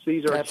 So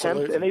these are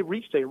attempts, and they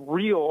reached a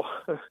real,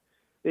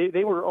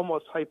 they were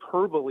almost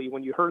hyperbole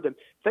when you heard them.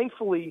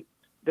 Thankfully,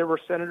 there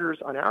were senators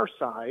on our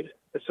side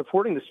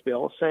supporting this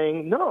bill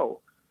saying,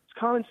 no, it's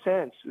common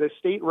sense. The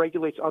state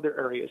regulates other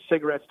areas,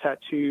 cigarettes,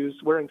 tattoos,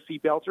 wearing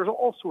seatbelts. There's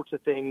all sorts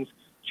of things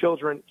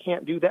children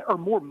can't do that are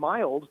more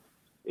mild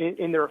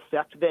in their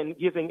effect than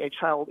giving a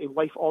child a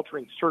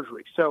life-altering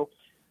surgery. So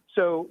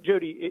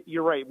Jody,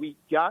 you're right. We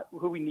got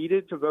who we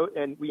needed to vote,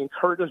 and we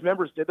encourage those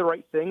members did the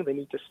right thing. They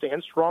need to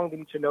stand strong. They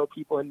need to know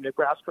people in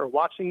Nebraska are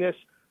watching this.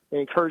 They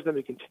encourage them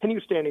to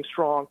continue standing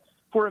strong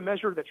for a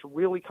measure that's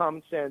really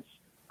common sense,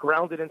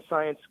 grounded in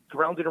science,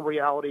 grounded in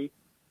reality,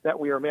 that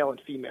we are male and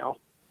female.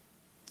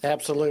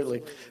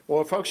 Absolutely.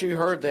 Well, folks, you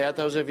heard that.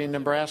 Those of you in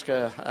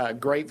Nebraska,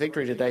 great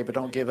victory today, but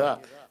don't give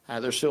up.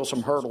 There's still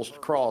some hurdles to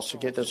cross to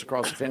get this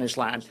across the finish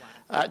line.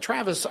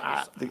 Travis,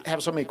 I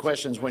have so many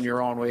questions when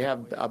you're on. We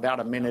have about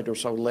a minute or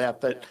so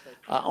left. But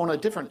on a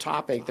different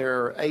topic,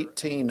 there are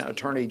 18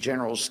 attorney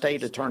generals,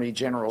 state attorney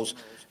generals,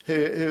 who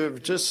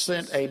have just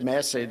sent a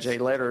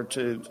letter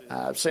to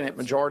Senate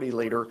Majority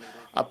Leader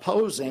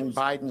opposing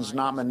Biden's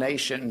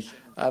nomination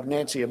of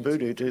Nancy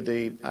Abudu to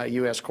the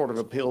U.S. Court of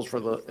Appeals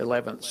for the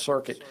 11th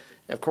Circuit.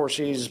 Of course,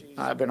 she's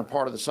been a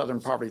part of the Southern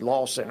Poverty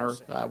Law Center,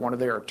 one of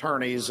their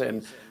attorneys,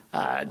 and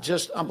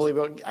just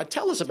unbelievable.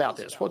 Tell us about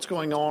this. What's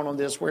going on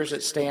this? Where does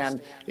it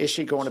stand? Is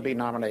she going to be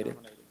nominated?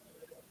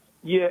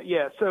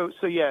 Yeah. So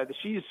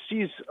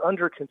she's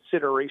under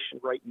consideration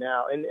right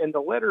now, and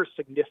the letter is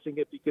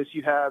significant because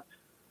you have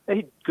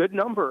a good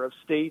number of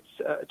states'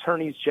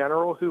 attorneys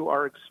general who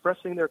are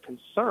expressing their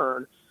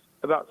concern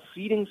about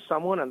seating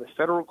someone on the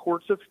federal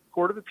Court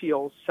of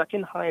Appeals,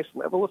 second highest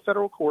level of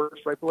federal courts,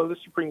 right below the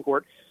Supreme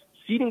Court,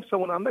 seating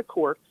someone on the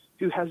court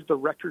who has the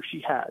record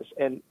she has.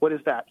 And what is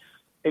that?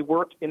 They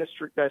worked in a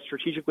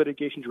strategic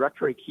litigation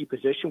director, a key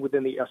position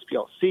within the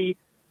SPLC,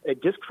 a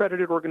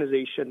discredited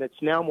organization that's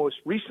now most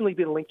recently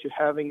been linked to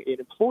having an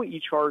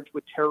employee charged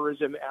with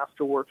terrorism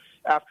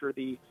after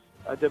the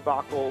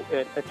debacle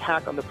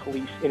attack on the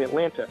police in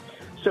Atlanta.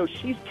 So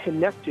she's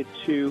connected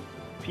to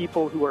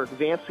people who are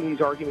advancing these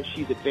arguments.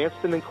 She's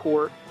advanced them in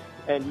court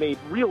and made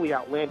really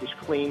outlandish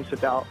claims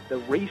about the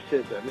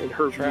racism in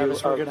her Travis,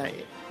 view of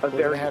we're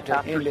going to have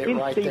to end it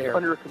right there.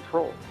 Under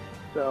control.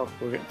 So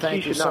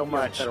thank you so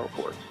much. Federal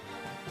courts.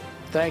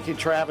 Thank you,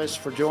 Travis,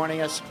 for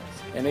joining us,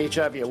 and each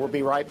of you. We'll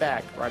be right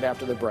back right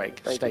after the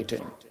break. Stay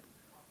tuned.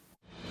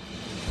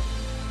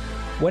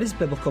 What is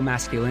biblical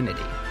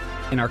masculinity?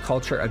 In our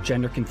culture of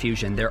gender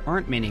confusion, there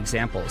aren't many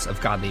examples of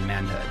godly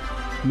manhood.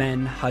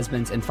 Men,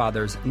 husbands, and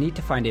fathers need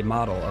to find a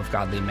model of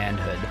godly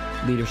manhood,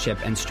 leadership,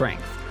 and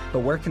strength. But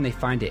where can they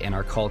find it in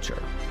our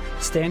culture?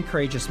 Stand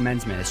Courageous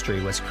Men's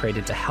Ministry was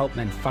created to help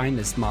men find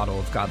this model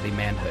of godly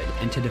manhood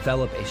and to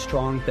develop a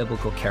strong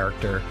biblical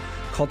character,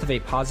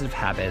 cultivate positive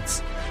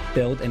habits,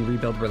 build and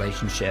rebuild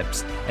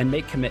relationships, and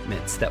make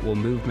commitments that will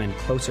move men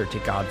closer to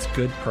God's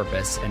good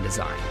purpose and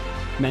design.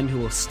 Men who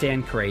will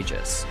stand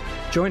courageous.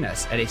 Join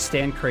us at a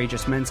Stand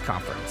Courageous Men's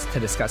Conference to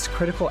discuss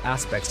critical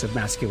aspects of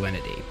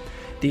masculinity.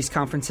 These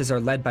conferences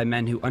are led by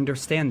men who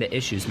understand the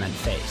issues men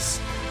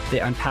face. They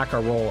unpack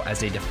our role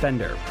as a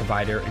defender,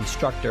 provider,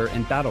 instructor,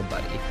 and battle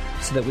buddy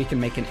so that we can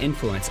make an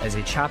influence as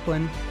a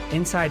chaplain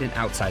inside and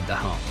outside the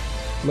home.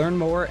 Learn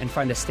more and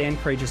find a Stand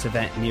Courageous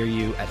event near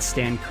you at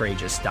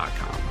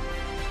standcourageous.com.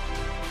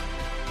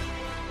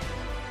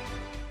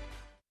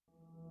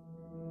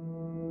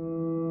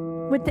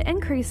 With the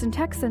increase in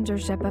tech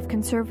censorship of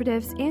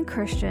conservatives and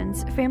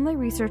Christians, Family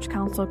Research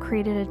Council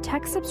created a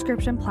tech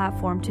subscription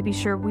platform to be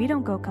sure we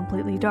don't go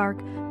completely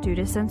dark due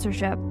to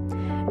censorship.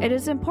 It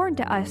is important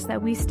to us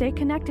that we stay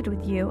connected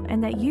with you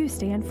and that you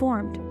stay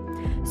informed.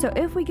 So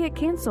if we get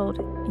canceled,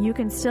 you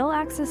can still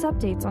access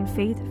updates on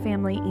faith,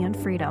 family, and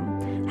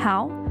freedom.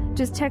 How?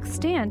 Just text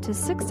STAND to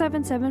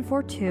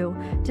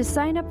 67742 to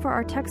sign up for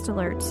our text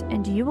alerts,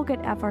 and you will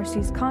get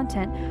FRC's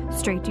content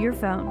straight to your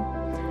phone.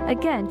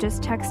 Again,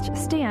 just text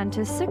STAND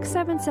to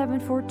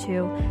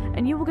 67742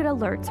 and you will get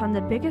alerts on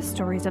the biggest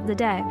stories of the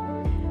day.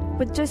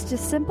 With just a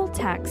simple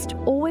text,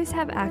 always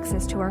have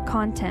access to our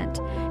content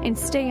and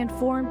stay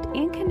informed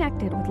and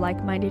connected with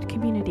like-minded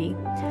community.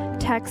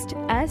 Text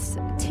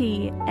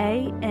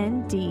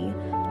STAND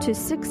to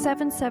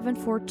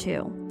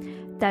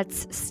 67742.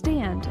 That's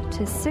STAND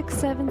to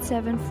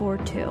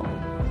 67742.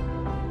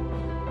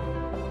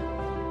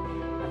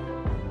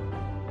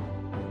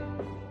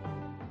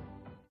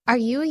 Are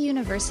you a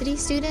university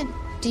student?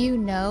 Do you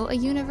know a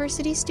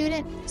university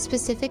student,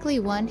 specifically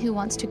one who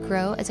wants to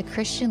grow as a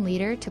Christian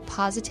leader to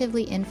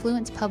positively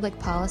influence public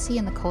policy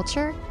and the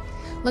culture?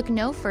 Look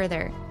no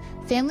further.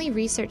 Family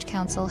Research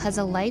Council has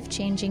a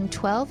life-changing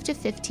 12 to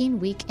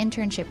 15-week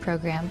internship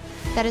program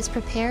that has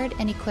prepared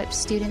and equipped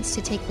students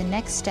to take the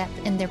next step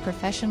in their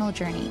professional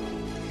journey.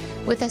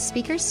 With a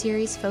speaker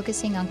series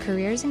focusing on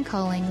careers and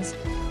callings,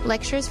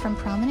 lectures from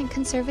prominent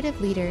conservative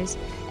leaders,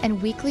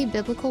 and weekly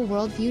biblical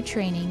worldview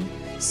training,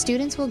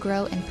 students will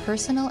grow in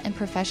personal and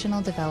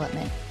professional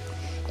development.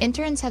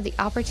 Interns have the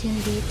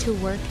opportunity to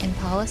work in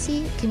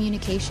policy,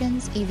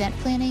 communications, event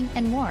planning,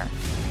 and more.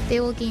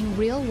 They will gain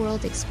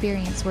real-world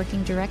experience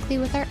working directly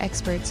with our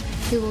experts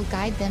who will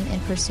guide them in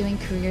pursuing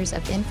careers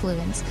of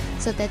influence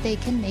so that they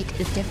can make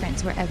a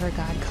difference wherever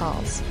God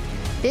calls.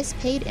 This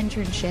paid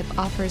internship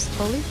offers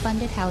fully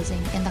funded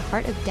housing in the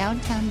heart of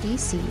downtown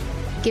D.C.,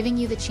 giving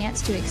you the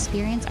chance to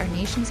experience our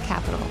nation's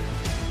capital.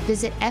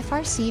 Visit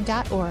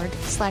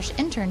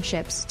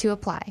frc.org/internships to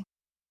apply.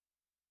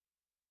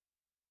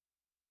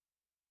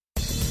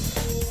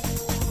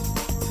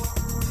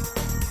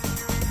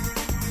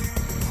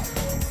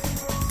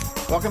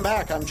 Welcome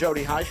back. I'm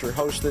Jody Heiss, your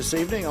host this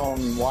evening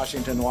on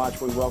Washington Watch.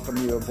 We welcome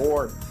you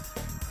aboard.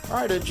 All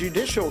right, a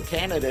judicial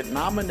candidate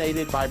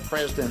nominated by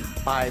President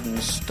Biden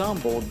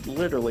stumbled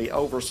literally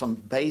over some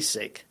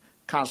basic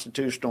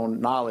constitutional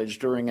knowledge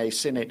during a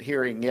Senate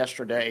hearing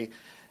yesterday.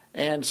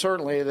 And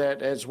certainly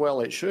that, as well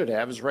it should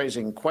have, is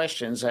raising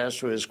questions as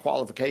to his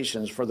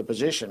qualifications for the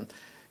position.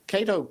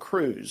 Kato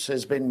Crews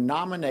has been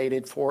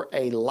nominated for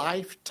a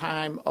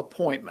lifetime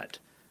appointment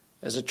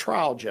as a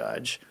trial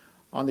judge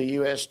on the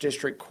U.S.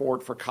 District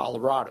Court for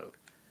Colorado.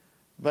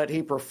 But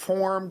he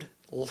performed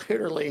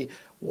literally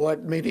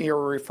what many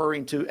are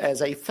referring to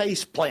as a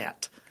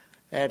faceplant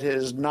at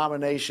his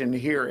nomination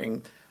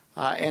hearing.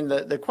 And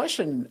the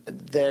question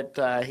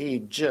that he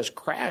just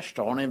crashed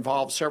on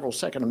involved several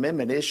Second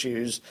Amendment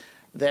issues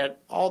that,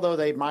 although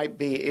they might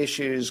be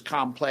issues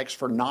complex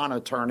for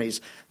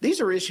non-attorneys,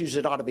 these are issues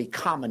that ought to be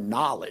common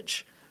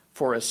knowledge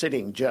for a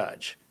sitting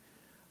judge.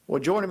 Well,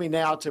 joining me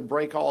now to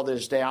break all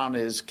this down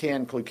is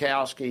Ken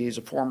Klukowski. He's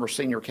a former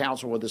senior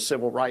counsel with the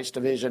Civil Rights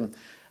Division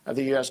of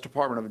the U.S.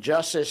 Department of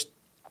Justice,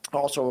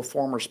 also a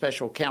former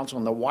special counsel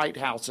in the White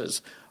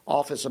House's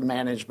Office of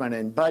Management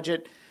and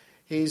Budget.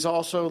 He's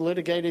also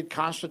litigated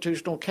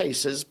constitutional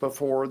cases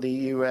before the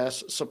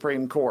U.S.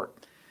 Supreme Court.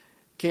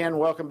 Ken,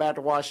 welcome back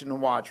to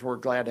Washington Watch. We're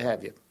glad to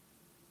have you.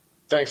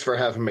 Thanks for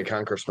having me,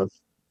 Congressman.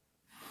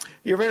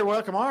 You're very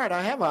welcome. All right,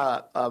 I have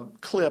a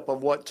clip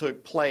of what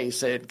took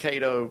place at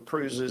Kato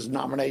Crews'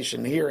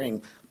 nomination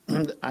hearing,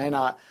 and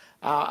I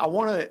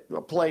want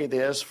to play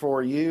this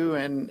for you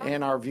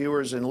and our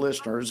viewers and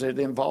listeners. It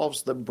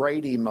involves the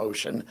Brady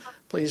motion.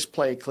 Please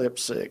play clip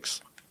 6.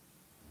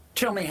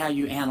 Tell me how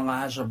you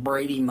analyze a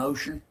Brady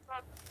motion.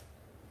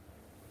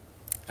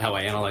 How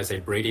I analyze a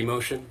Brady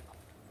motion?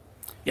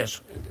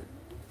 Yes.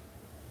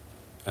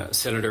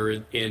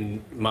 Senator,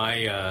 in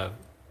my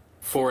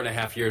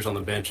 4.5 years on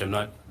the bench,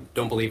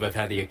 don't believe I've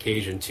had the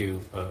occasion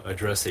to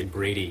address a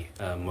Brady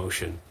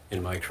motion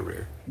in my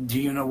career. Do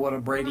you know what a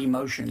Brady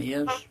motion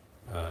is?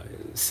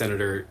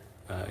 Senator,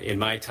 in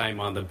my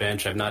time on the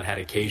bench, I've not had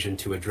occasion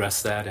to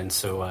address that, and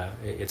so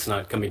it's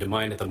not coming to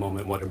mind at the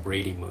moment what a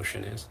Brady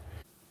motion is.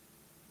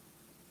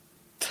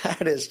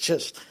 That is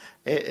just,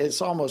 it's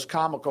almost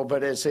comical,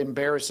 but it's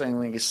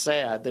embarrassingly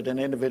sad that an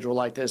individual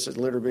like this is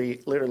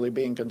literally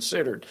being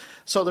considered.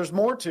 So there's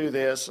more to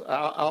this.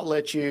 I'll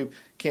let you,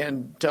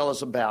 Ken, tell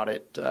us about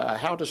it.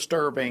 How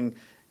disturbing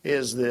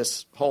is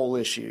this whole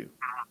issue?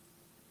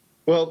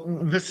 Well,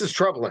 this is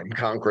troubling,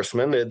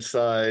 Congressman. It's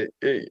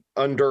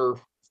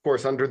under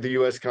the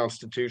U.S.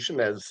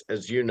 Constitution,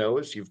 as you know,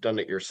 as you've done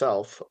it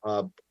yourself,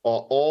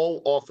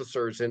 all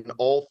officers in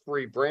all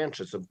three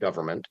branches of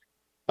government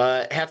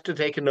have to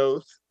take an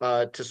oath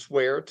to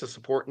swear to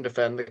support and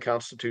defend the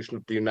Constitution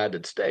of the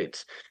United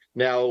States.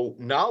 Now,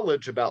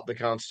 knowledge about the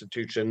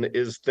Constitution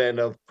is then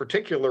of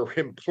particular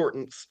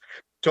importance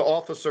to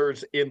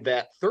officers in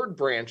that third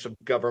branch of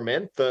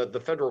government,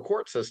 the federal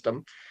court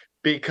system,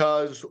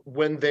 because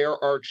when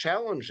there are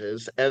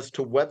challenges as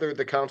to whether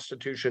the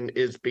Constitution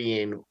is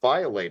being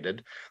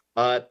violated,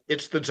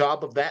 it's the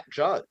job of that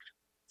judge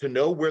to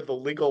know where the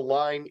legal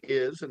line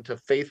is and to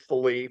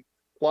faithfully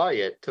apply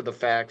it to the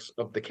facts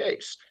of the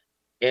case.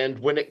 And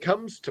when it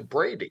comes to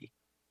Brady,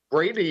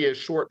 Brady is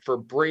short for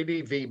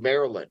Brady v.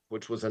 Maryland,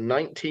 which was a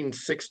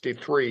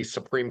 1963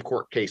 Supreme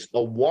Court case,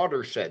 a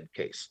watershed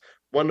case,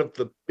 one of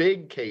the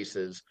big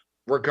cases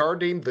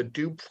regarding the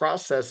due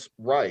process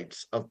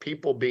rights of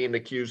people being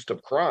accused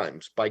of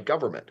crimes by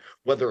government,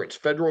 whether it's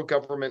federal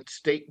government,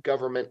 state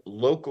government,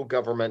 local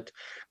government.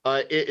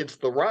 It's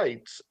the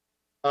rights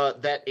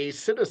that a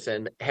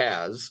citizen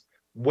has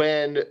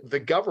when the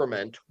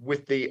government,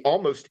 with the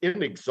almost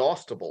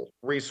inexhaustible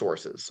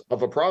resources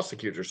of a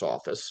prosecutor's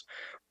office,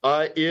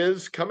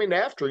 is coming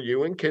after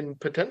you and can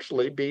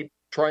potentially be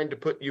trying to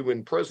put you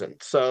in prison.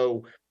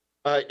 So,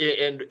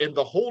 and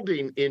the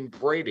holding in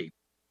Brady,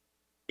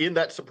 in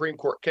that Supreme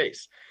Court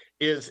case,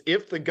 is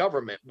if the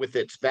government, with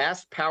its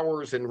vast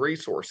powers and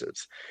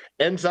resources,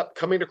 ends up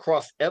coming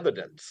across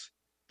evidence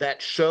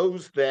that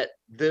shows that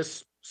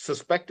this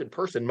suspected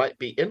person might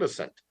be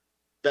innocent,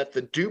 that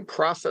the due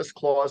process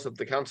clause of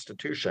the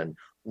Constitution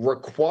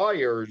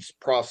requires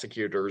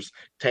prosecutors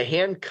to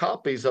hand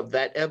copies of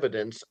that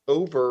evidence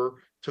over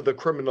to the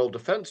criminal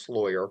defense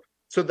lawyer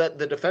so that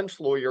the defense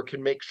lawyer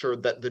can make sure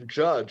that the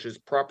judge is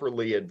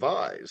properly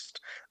advised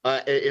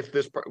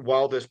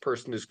while this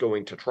person is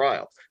going to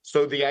trial.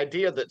 So the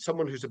idea that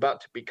someone who's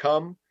about to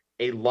become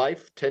a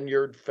life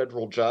tenured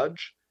federal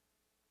judge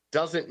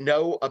doesn't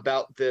know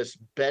about this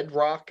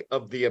bedrock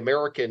of the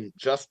American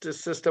justice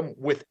system,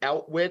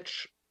 without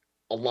which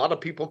a lot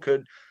of people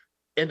could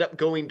end up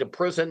going to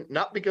prison,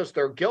 not because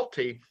they're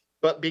guilty,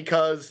 but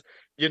because,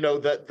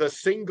 the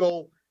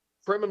single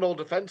criminal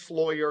defense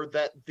lawyer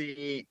that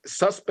the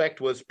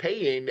suspect was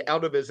paying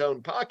out of his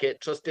own pocket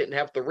just didn't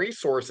have the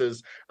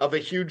resources of a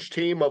huge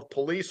team of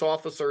police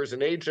officers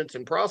and agents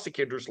and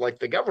prosecutors like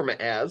the government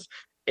has.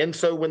 And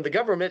so when the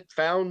government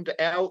found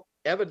out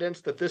evidence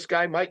that this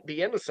guy might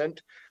be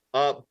innocent,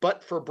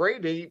 but for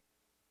Brady,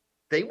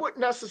 they wouldn't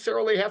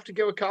necessarily have to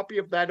give a copy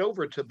of that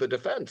over to the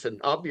defense.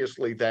 And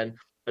obviously then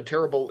a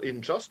terrible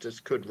injustice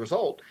could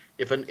result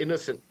if an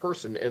innocent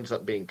person ends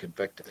up being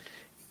convicted.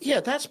 Yeah,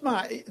 that's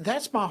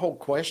my whole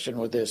question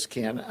with this,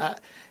 Ken.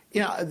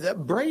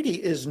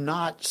 Brady is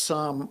not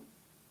some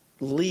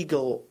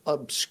legal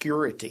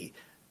obscurity.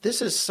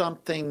 This is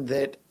something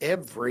that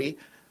every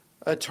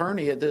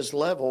attorney at this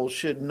level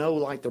should know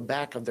like the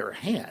back of their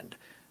hand,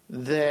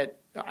 that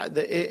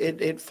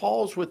it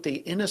falls with the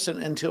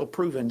innocent until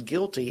proven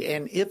guilty.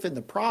 And if in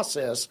the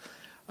process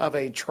of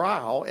a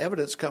trial,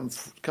 evidence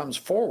comes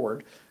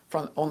forward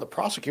on the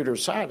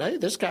prosecutor's side, hey,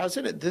 this guy's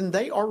in it, then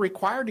they are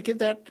required to give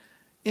that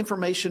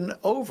information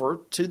over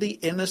to the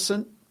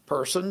innocent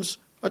person's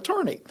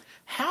attorney.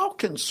 How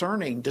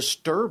concerning,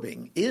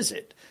 disturbing is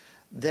it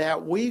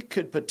that we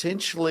could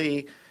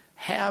potentially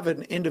have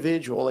an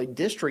individual, a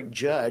district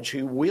judge,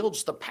 who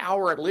wields the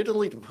power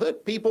literally to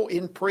put people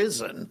in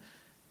prison,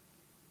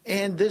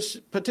 and this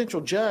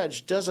potential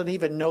judge doesn't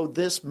even know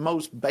this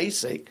most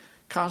basic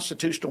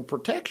constitutional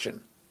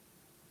protection?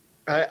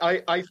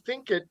 I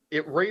think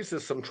it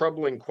raises some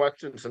troubling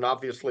questions, and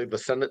obviously the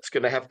Senate's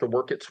going to have to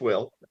work its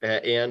will,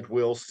 and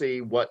we'll see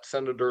what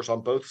senators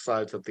on both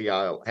sides of the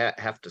aisle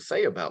have to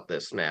say about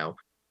this now.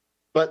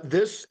 But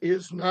this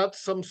is not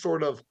some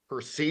sort of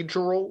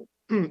procedural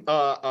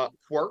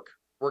quirk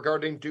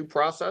regarding due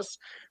process.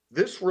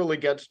 This really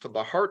gets to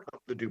the heart of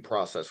the due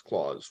process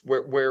clause,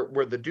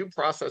 where the due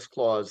process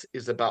clause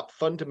is about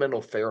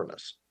fundamental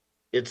fairness.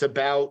 It's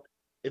about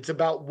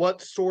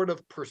what sort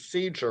of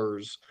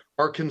procedures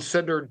are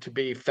considered to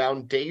be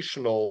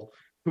foundational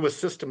to a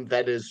system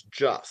that is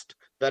just,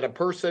 that a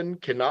person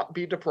cannot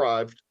be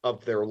deprived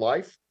of their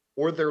life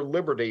or their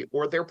liberty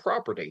or their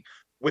property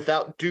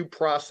without due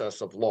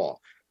process of law.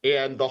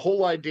 And the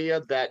whole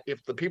idea that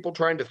if the people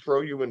trying to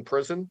throw you in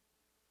prison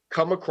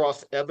come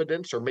across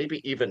evidence or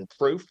maybe even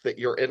proof that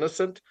you're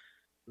innocent,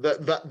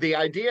 the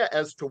idea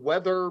as to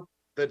whether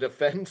the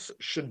defense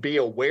should be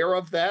aware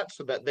of that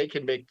so that they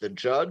can make the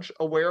judge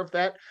aware of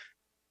that,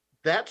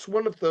 that's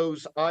one of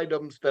those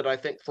items that I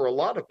think for a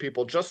lot of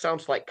people just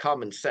sounds like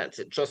common sense.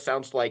 It just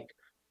sounds like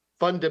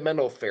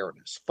fundamental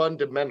fairness,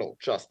 fundamental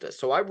justice.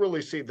 So I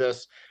really see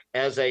this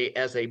as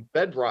a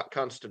bedrock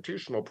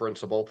constitutional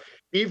principle,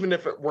 even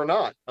if it were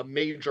not a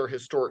major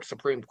historic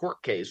Supreme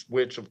Court case,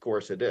 which of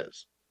course it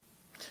is.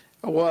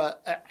 Well,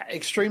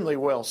 extremely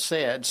well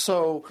said.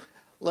 So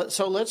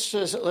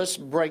let's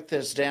break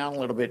this down a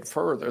little bit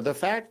further. The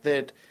fact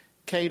that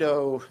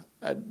Kato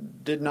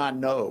did not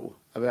know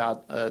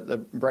about the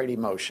Brady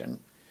motion,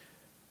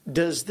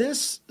 does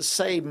this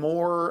say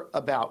more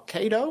about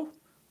Kato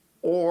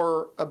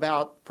or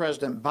about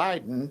President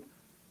Biden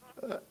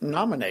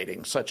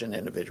nominating such an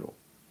individual?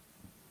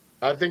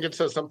 I think it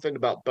says something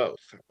about both.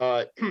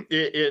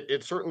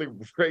 It certainly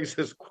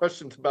raises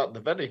questions about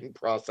the vetting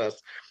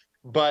process,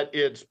 but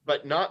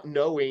not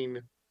knowing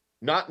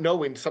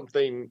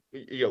something,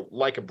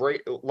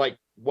 like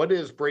what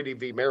is Brady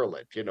v.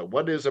 Maryland?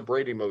 What is a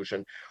Brady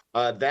motion?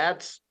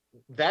 That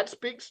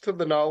speaks to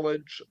the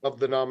knowledge of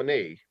the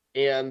nominee,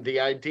 and the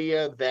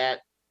idea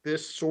that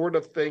this sort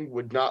of thing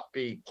would not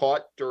be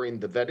caught during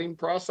the vetting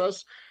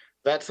process.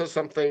 That says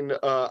something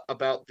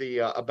about the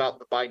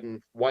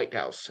Biden White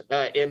House.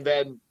 And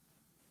then,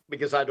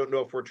 because I don't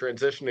know if we're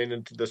transitioning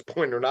into this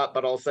point or not,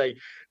 but I'll say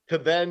to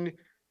then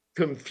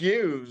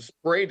confuse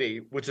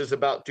Brady, which is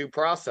about due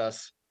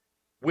process,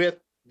 with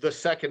the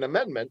Second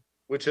Amendment,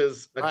 which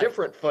is a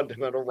different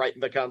fundamental right in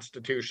the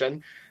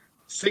Constitution,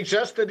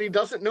 suggests that he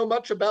doesn't know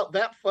much about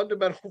that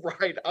fundamental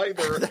right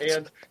either.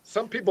 And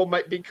some people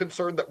might be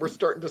concerned that we're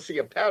starting to see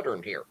a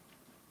pattern here.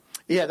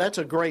 Yeah, that's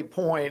a great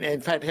point.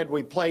 In fact, had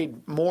we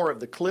played more of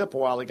the clip a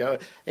while ago,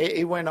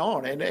 he went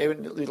on,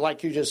 and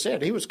like you just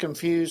said, he was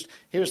confused.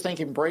 He was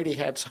thinking Brady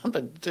had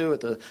something to do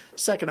with the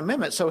Second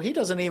Amendment. So he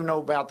doesn't even know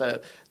about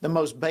the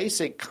most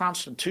basic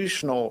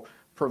constitutional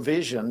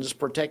provisions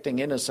protecting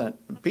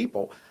innocent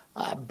people.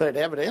 But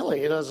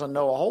evidently, he doesn't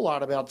know a whole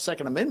lot about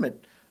Second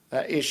Amendment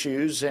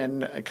issues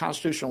and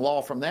constitutional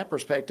law from that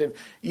perspective.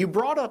 You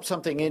brought up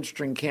something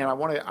interesting, Ken. I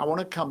want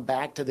to come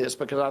back to this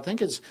because I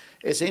think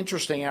it's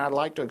interesting, and I'd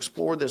like to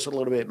explore this a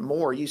little bit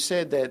more. You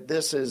said that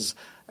this is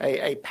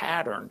a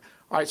pattern.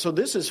 All right, so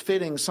this is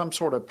fitting some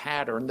sort of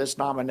pattern, this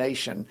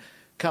nomination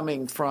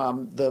coming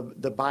from the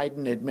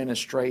Biden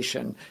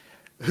administration,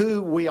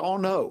 who we all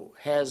know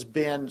has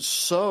been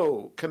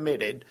so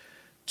committed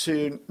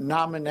to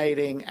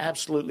nominating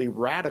absolutely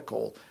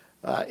radical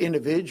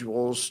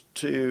individuals,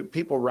 to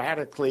people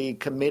radically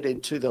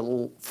committed to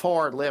the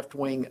far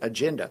left-wing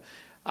agenda.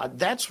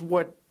 That's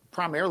what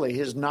primarily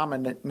his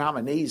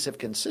nominees have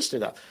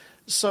consisted of.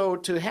 So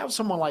to have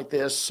someone like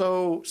this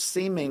so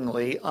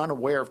seemingly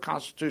unaware of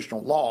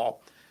constitutional law,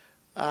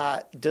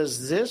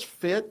 does this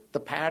fit the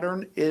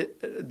pattern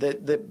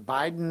that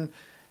Biden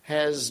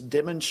has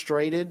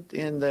demonstrated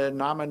in the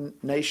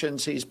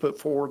nominations he's put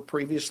forward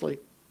previously?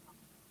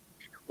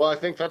 Well, I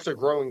think that's a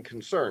growing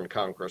concern,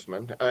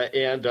 Congressman.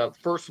 And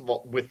first of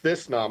all, with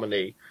this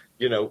nominee,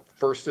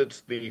 first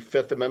it's the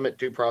Fifth Amendment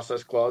Due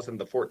Process Clause and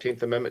the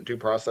 14th Amendment Due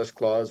Process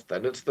Clause.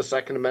 Then it's the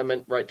Second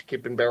Amendment right to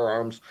keep and bear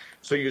arms.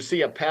 So you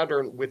see a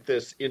pattern with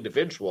this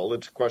individual.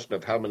 It's a question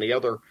of how many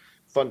other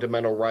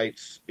fundamental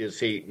rights is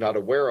he not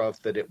aware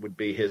of that it would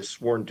be his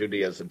sworn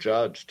duty as a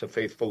judge to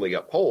faithfully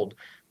uphold.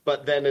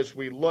 But then as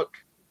we look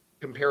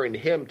comparing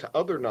him to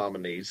other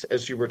nominees,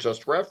 as you were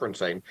just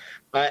referencing,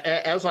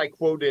 as I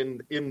quote in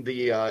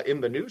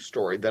the news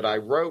story that I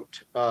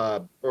wrote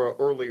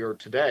earlier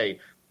today,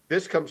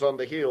 this comes on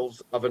the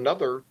heels of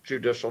another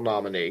judicial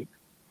nominee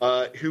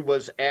who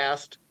was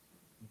asked,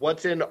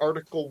 what's in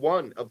Article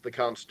 1 of the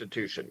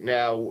Constitution?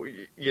 Now,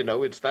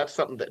 that's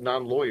something that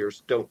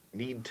non-lawyers don't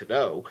need to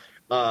know,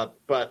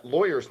 but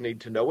lawyers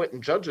need to know it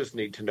and judges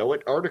need to know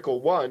it.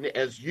 Article 1,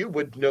 as you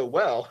would know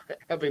well,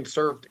 having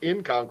served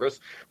in Congress,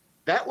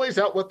 that lays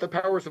out what the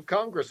powers of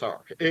Congress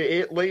are.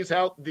 It lays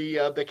out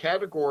the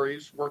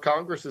categories where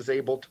Congress is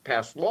able to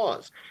pass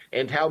laws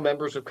and how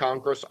members of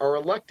Congress are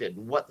elected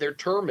and what their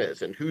term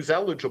is and who's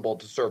eligible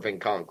to serve in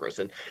Congress.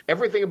 And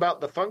everything about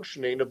the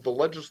functioning of the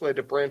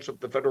legislative branch of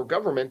the federal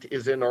government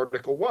is in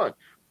Article 1.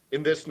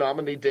 And this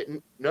nominee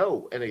didn't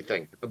know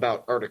anything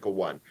about Article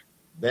 1.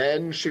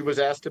 Then she was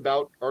asked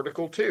about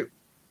Article 2.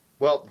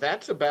 Well,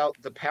 that's about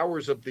the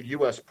powers of the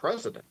U.S.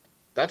 president.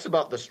 That's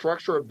about the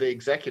structure of the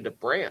executive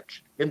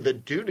branch and the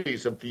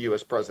duties of the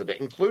U.S.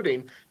 president,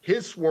 including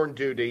his sworn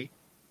duty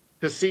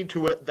to see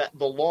to it that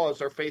the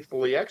laws are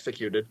faithfully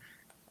executed.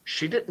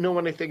 She didn't know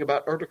anything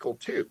about Article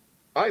 2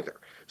 either.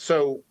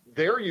 So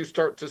there you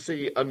start to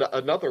see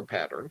another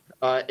pattern.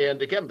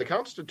 And again, the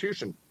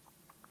Constitution,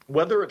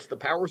 whether it's the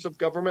powers of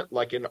government,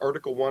 like in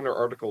Article 1 or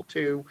Article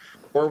 2,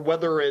 or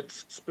whether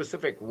it's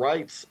specific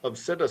rights of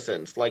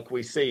citizens, like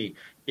we see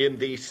in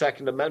the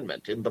Second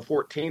Amendment, in the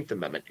 14th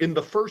Amendment, in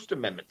the First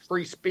Amendment,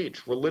 free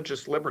speech,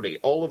 religious liberty,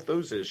 all of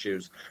those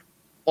issues,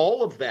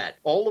 all of that,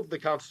 all of the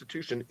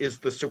Constitution is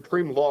the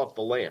supreme law of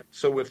the land.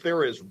 So if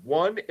there is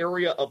one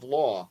area of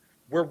law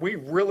where we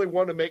really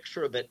want to make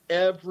sure that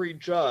every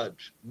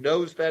judge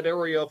knows that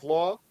area of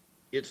law,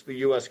 it's the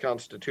U.S.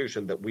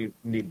 Constitution that we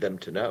need them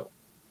to know.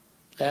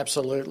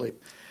 Absolutely.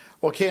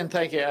 Well, Ken,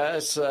 thank you.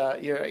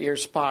 You're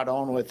spot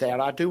on with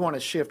that. I do want to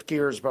shift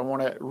gears, but I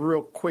want to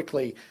real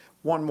quickly,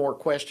 one more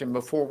question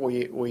before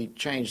we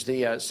change.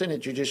 The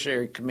Senate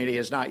Judiciary Committee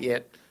has not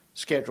yet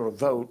scheduled a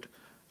vote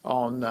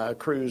on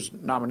Crews'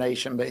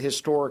 nomination, but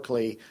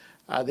historically,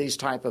 these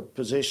type of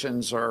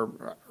positions are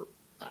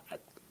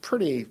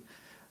pretty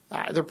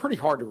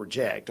hard to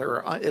reject,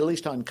 or at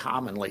least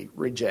uncommonly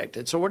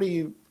rejected. So what do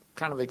you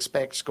kind of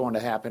expect is going to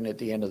happen at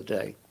the end of the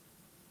day?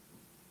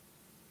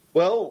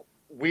 Well,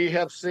 we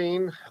have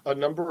seen a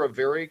number of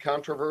very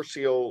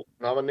controversial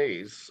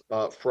nominees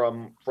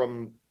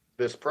from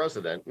this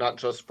president, not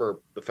just for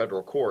the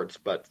federal courts,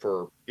 but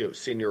for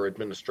senior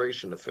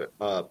administration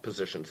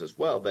positions as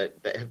well, that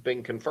have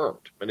been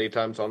confirmed, many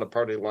times on a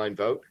party line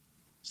vote,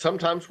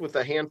 sometimes with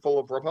a handful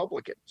of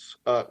Republicans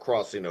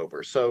crossing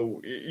over. So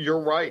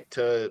you're right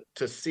to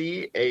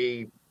see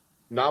a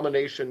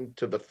nomination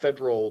to the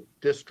federal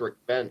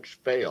district bench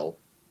fail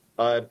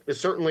is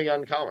certainly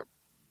uncommon.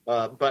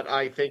 But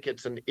I think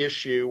it's an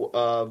issue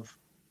of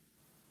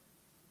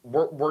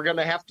we're going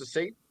to have to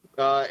see.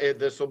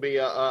 This will be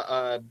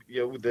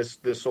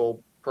this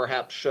will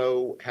perhaps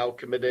show how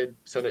committed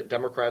Senate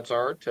Democrats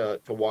are to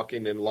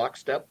walking in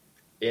lockstep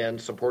and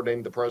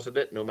supporting the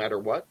president no matter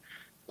what.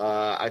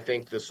 I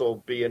think this will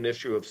be an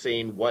issue of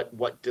seeing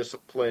what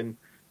discipline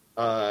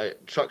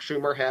Chuck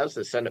Schumer has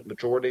as Senate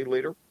Majority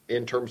Leader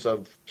in terms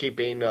of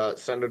keeping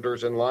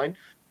senators in line.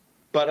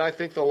 But I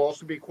think there'll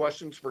also be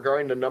questions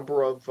regarding a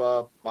number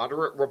of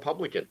moderate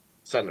Republican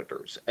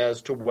senators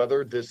as to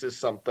whether this is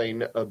something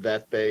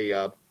that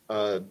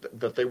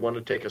they want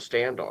to take a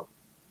stand on.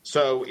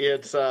 So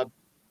it's I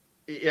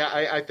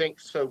think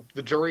so.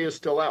 The jury is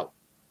still out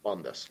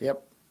on this.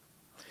 Yep.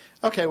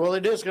 Okay, well,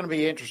 it is going to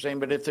be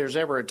interesting, but if there's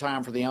ever a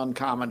time for the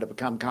uncommon to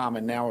become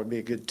common, now would be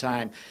a good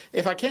time.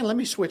 If I can, let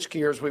me switch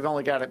gears. We've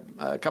only got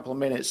a couple of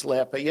minutes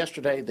left, but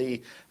yesterday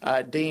the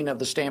dean of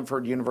the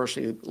Stanford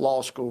University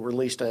Law School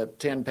released a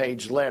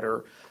 10-page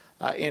letter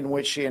in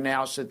which she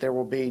announced that there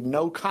will be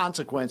no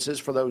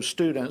consequences for those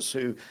students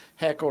who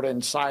heckled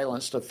and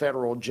silenced a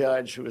federal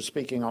judge who was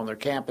speaking on their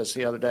campus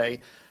the other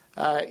day.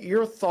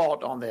 Your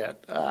thought on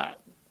that?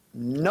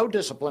 No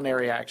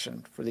disciplinary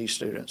action for these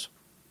students.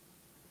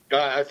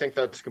 I think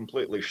that's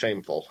completely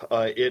shameful.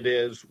 It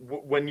is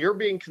when you're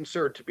being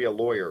considered to be a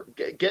lawyer,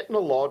 getting a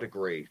law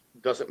degree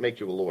doesn't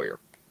make you a lawyer.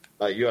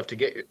 You have to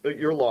get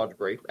your law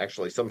degree.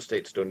 Actually, some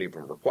states don't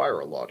even require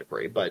a law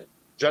degree, but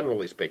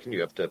generally speaking,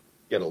 you have to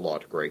get a law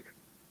degree.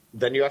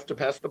 Then you have to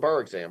pass the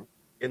bar exam,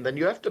 and then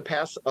you have to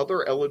pass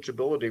other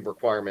eligibility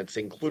requirements,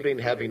 including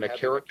having a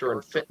character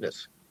and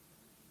fitness,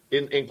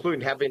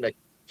 including having a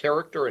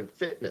character and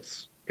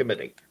fitness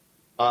committee.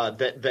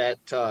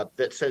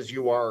 That says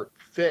you are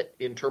fit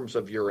in terms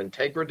of your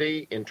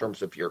integrity, in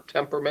terms of your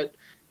temperament,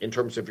 in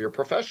terms of your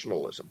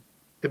professionalism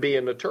to be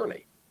an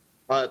attorney.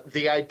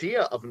 The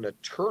idea of an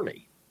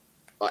attorney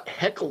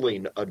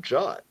heckling a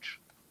judge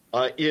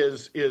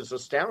is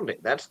astounding.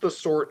 That's the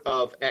sort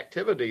of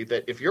activity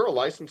that if you're a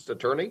licensed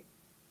attorney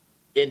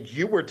and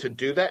you were to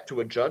do that to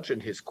a judge in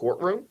his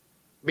courtroom,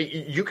 I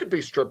mean, you could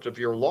be stripped of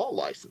your law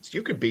license.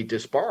 You could be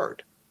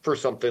disbarred for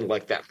something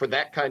like that, for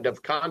that kind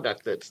of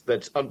conduct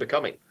that's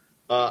unbecoming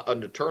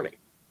an attorney.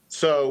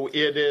 So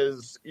it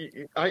is,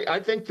 I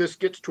think this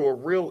gets to a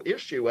real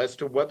issue as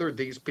to whether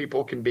these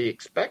people can be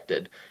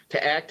expected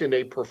to act in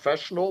a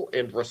professional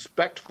and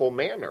respectful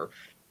manner,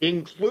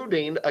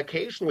 including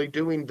occasionally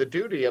doing the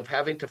duty of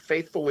having to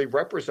faithfully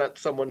represent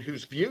someone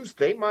whose views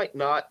they might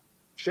not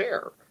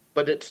share,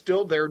 but it's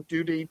still their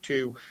duty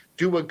to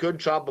do a good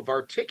job of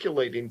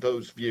articulating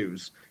those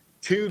views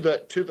to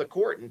the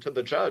court and to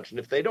the judge. And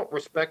if they don't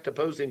respect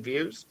opposing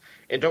views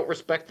and don't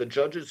respect the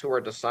judges who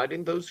are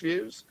deciding those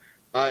views,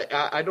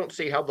 I don't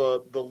see how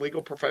the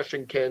legal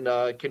profession can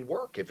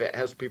work if it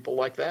has people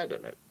like that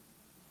in it.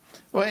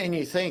 Well, and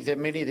you think that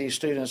many of these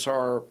students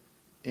are,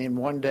 in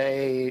one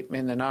day,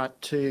 in the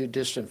not too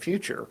distant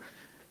future,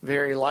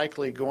 very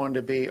likely going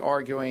to be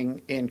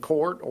arguing in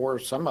court, or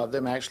some of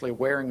them actually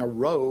wearing a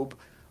robe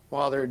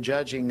while they're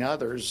judging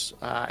others.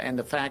 And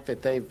the fact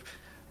that they've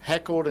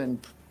heckled and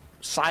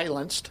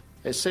silenced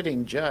a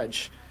sitting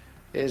judge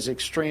is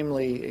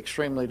extremely,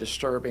 extremely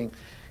disturbing.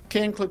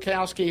 Ken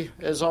Klukowski,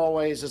 as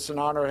always, it's an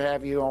honor to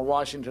have you on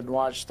Washington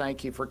Watch.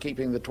 Thank you for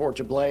keeping the torch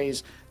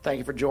ablaze. Thank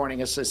you for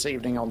joining us this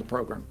evening on the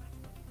program.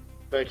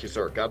 Thank you,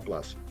 sir. God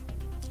bless.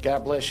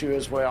 God bless you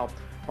as well.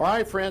 All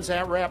right, friends,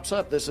 that wraps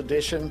up this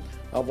edition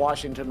of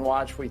Washington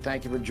Watch. We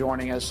thank you for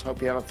joining us.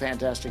 Hope you have a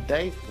fantastic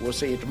day. We'll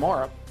see you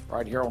tomorrow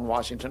right here on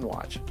Washington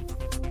Watch.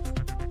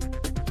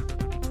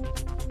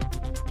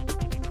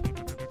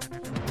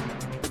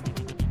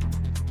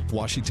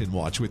 Washington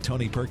Watch with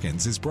Tony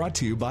Perkins is brought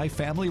to you by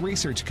Family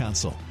Research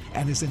Council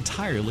and is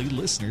entirely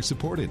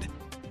listener-supported.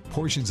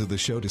 Portions of the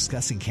show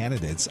discussing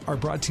candidates are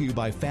brought to you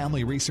by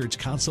Family Research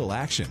Council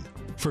Action.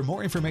 For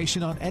more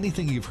information on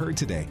anything you've heard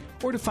today,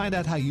 or to find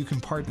out how you can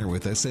partner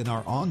with us in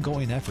our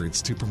ongoing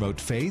efforts to promote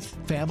faith,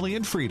 family,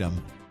 and freedom,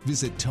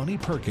 visit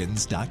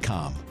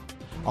TonyPerkins.com.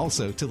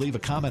 Also, to leave a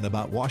comment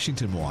about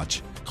Washington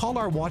Watch, call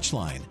our watch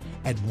line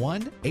at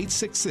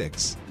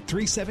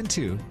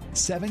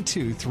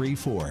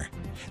 1-866-372-7234.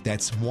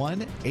 That's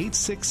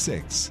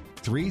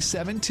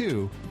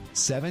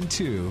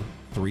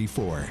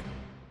 1-866-372-7234.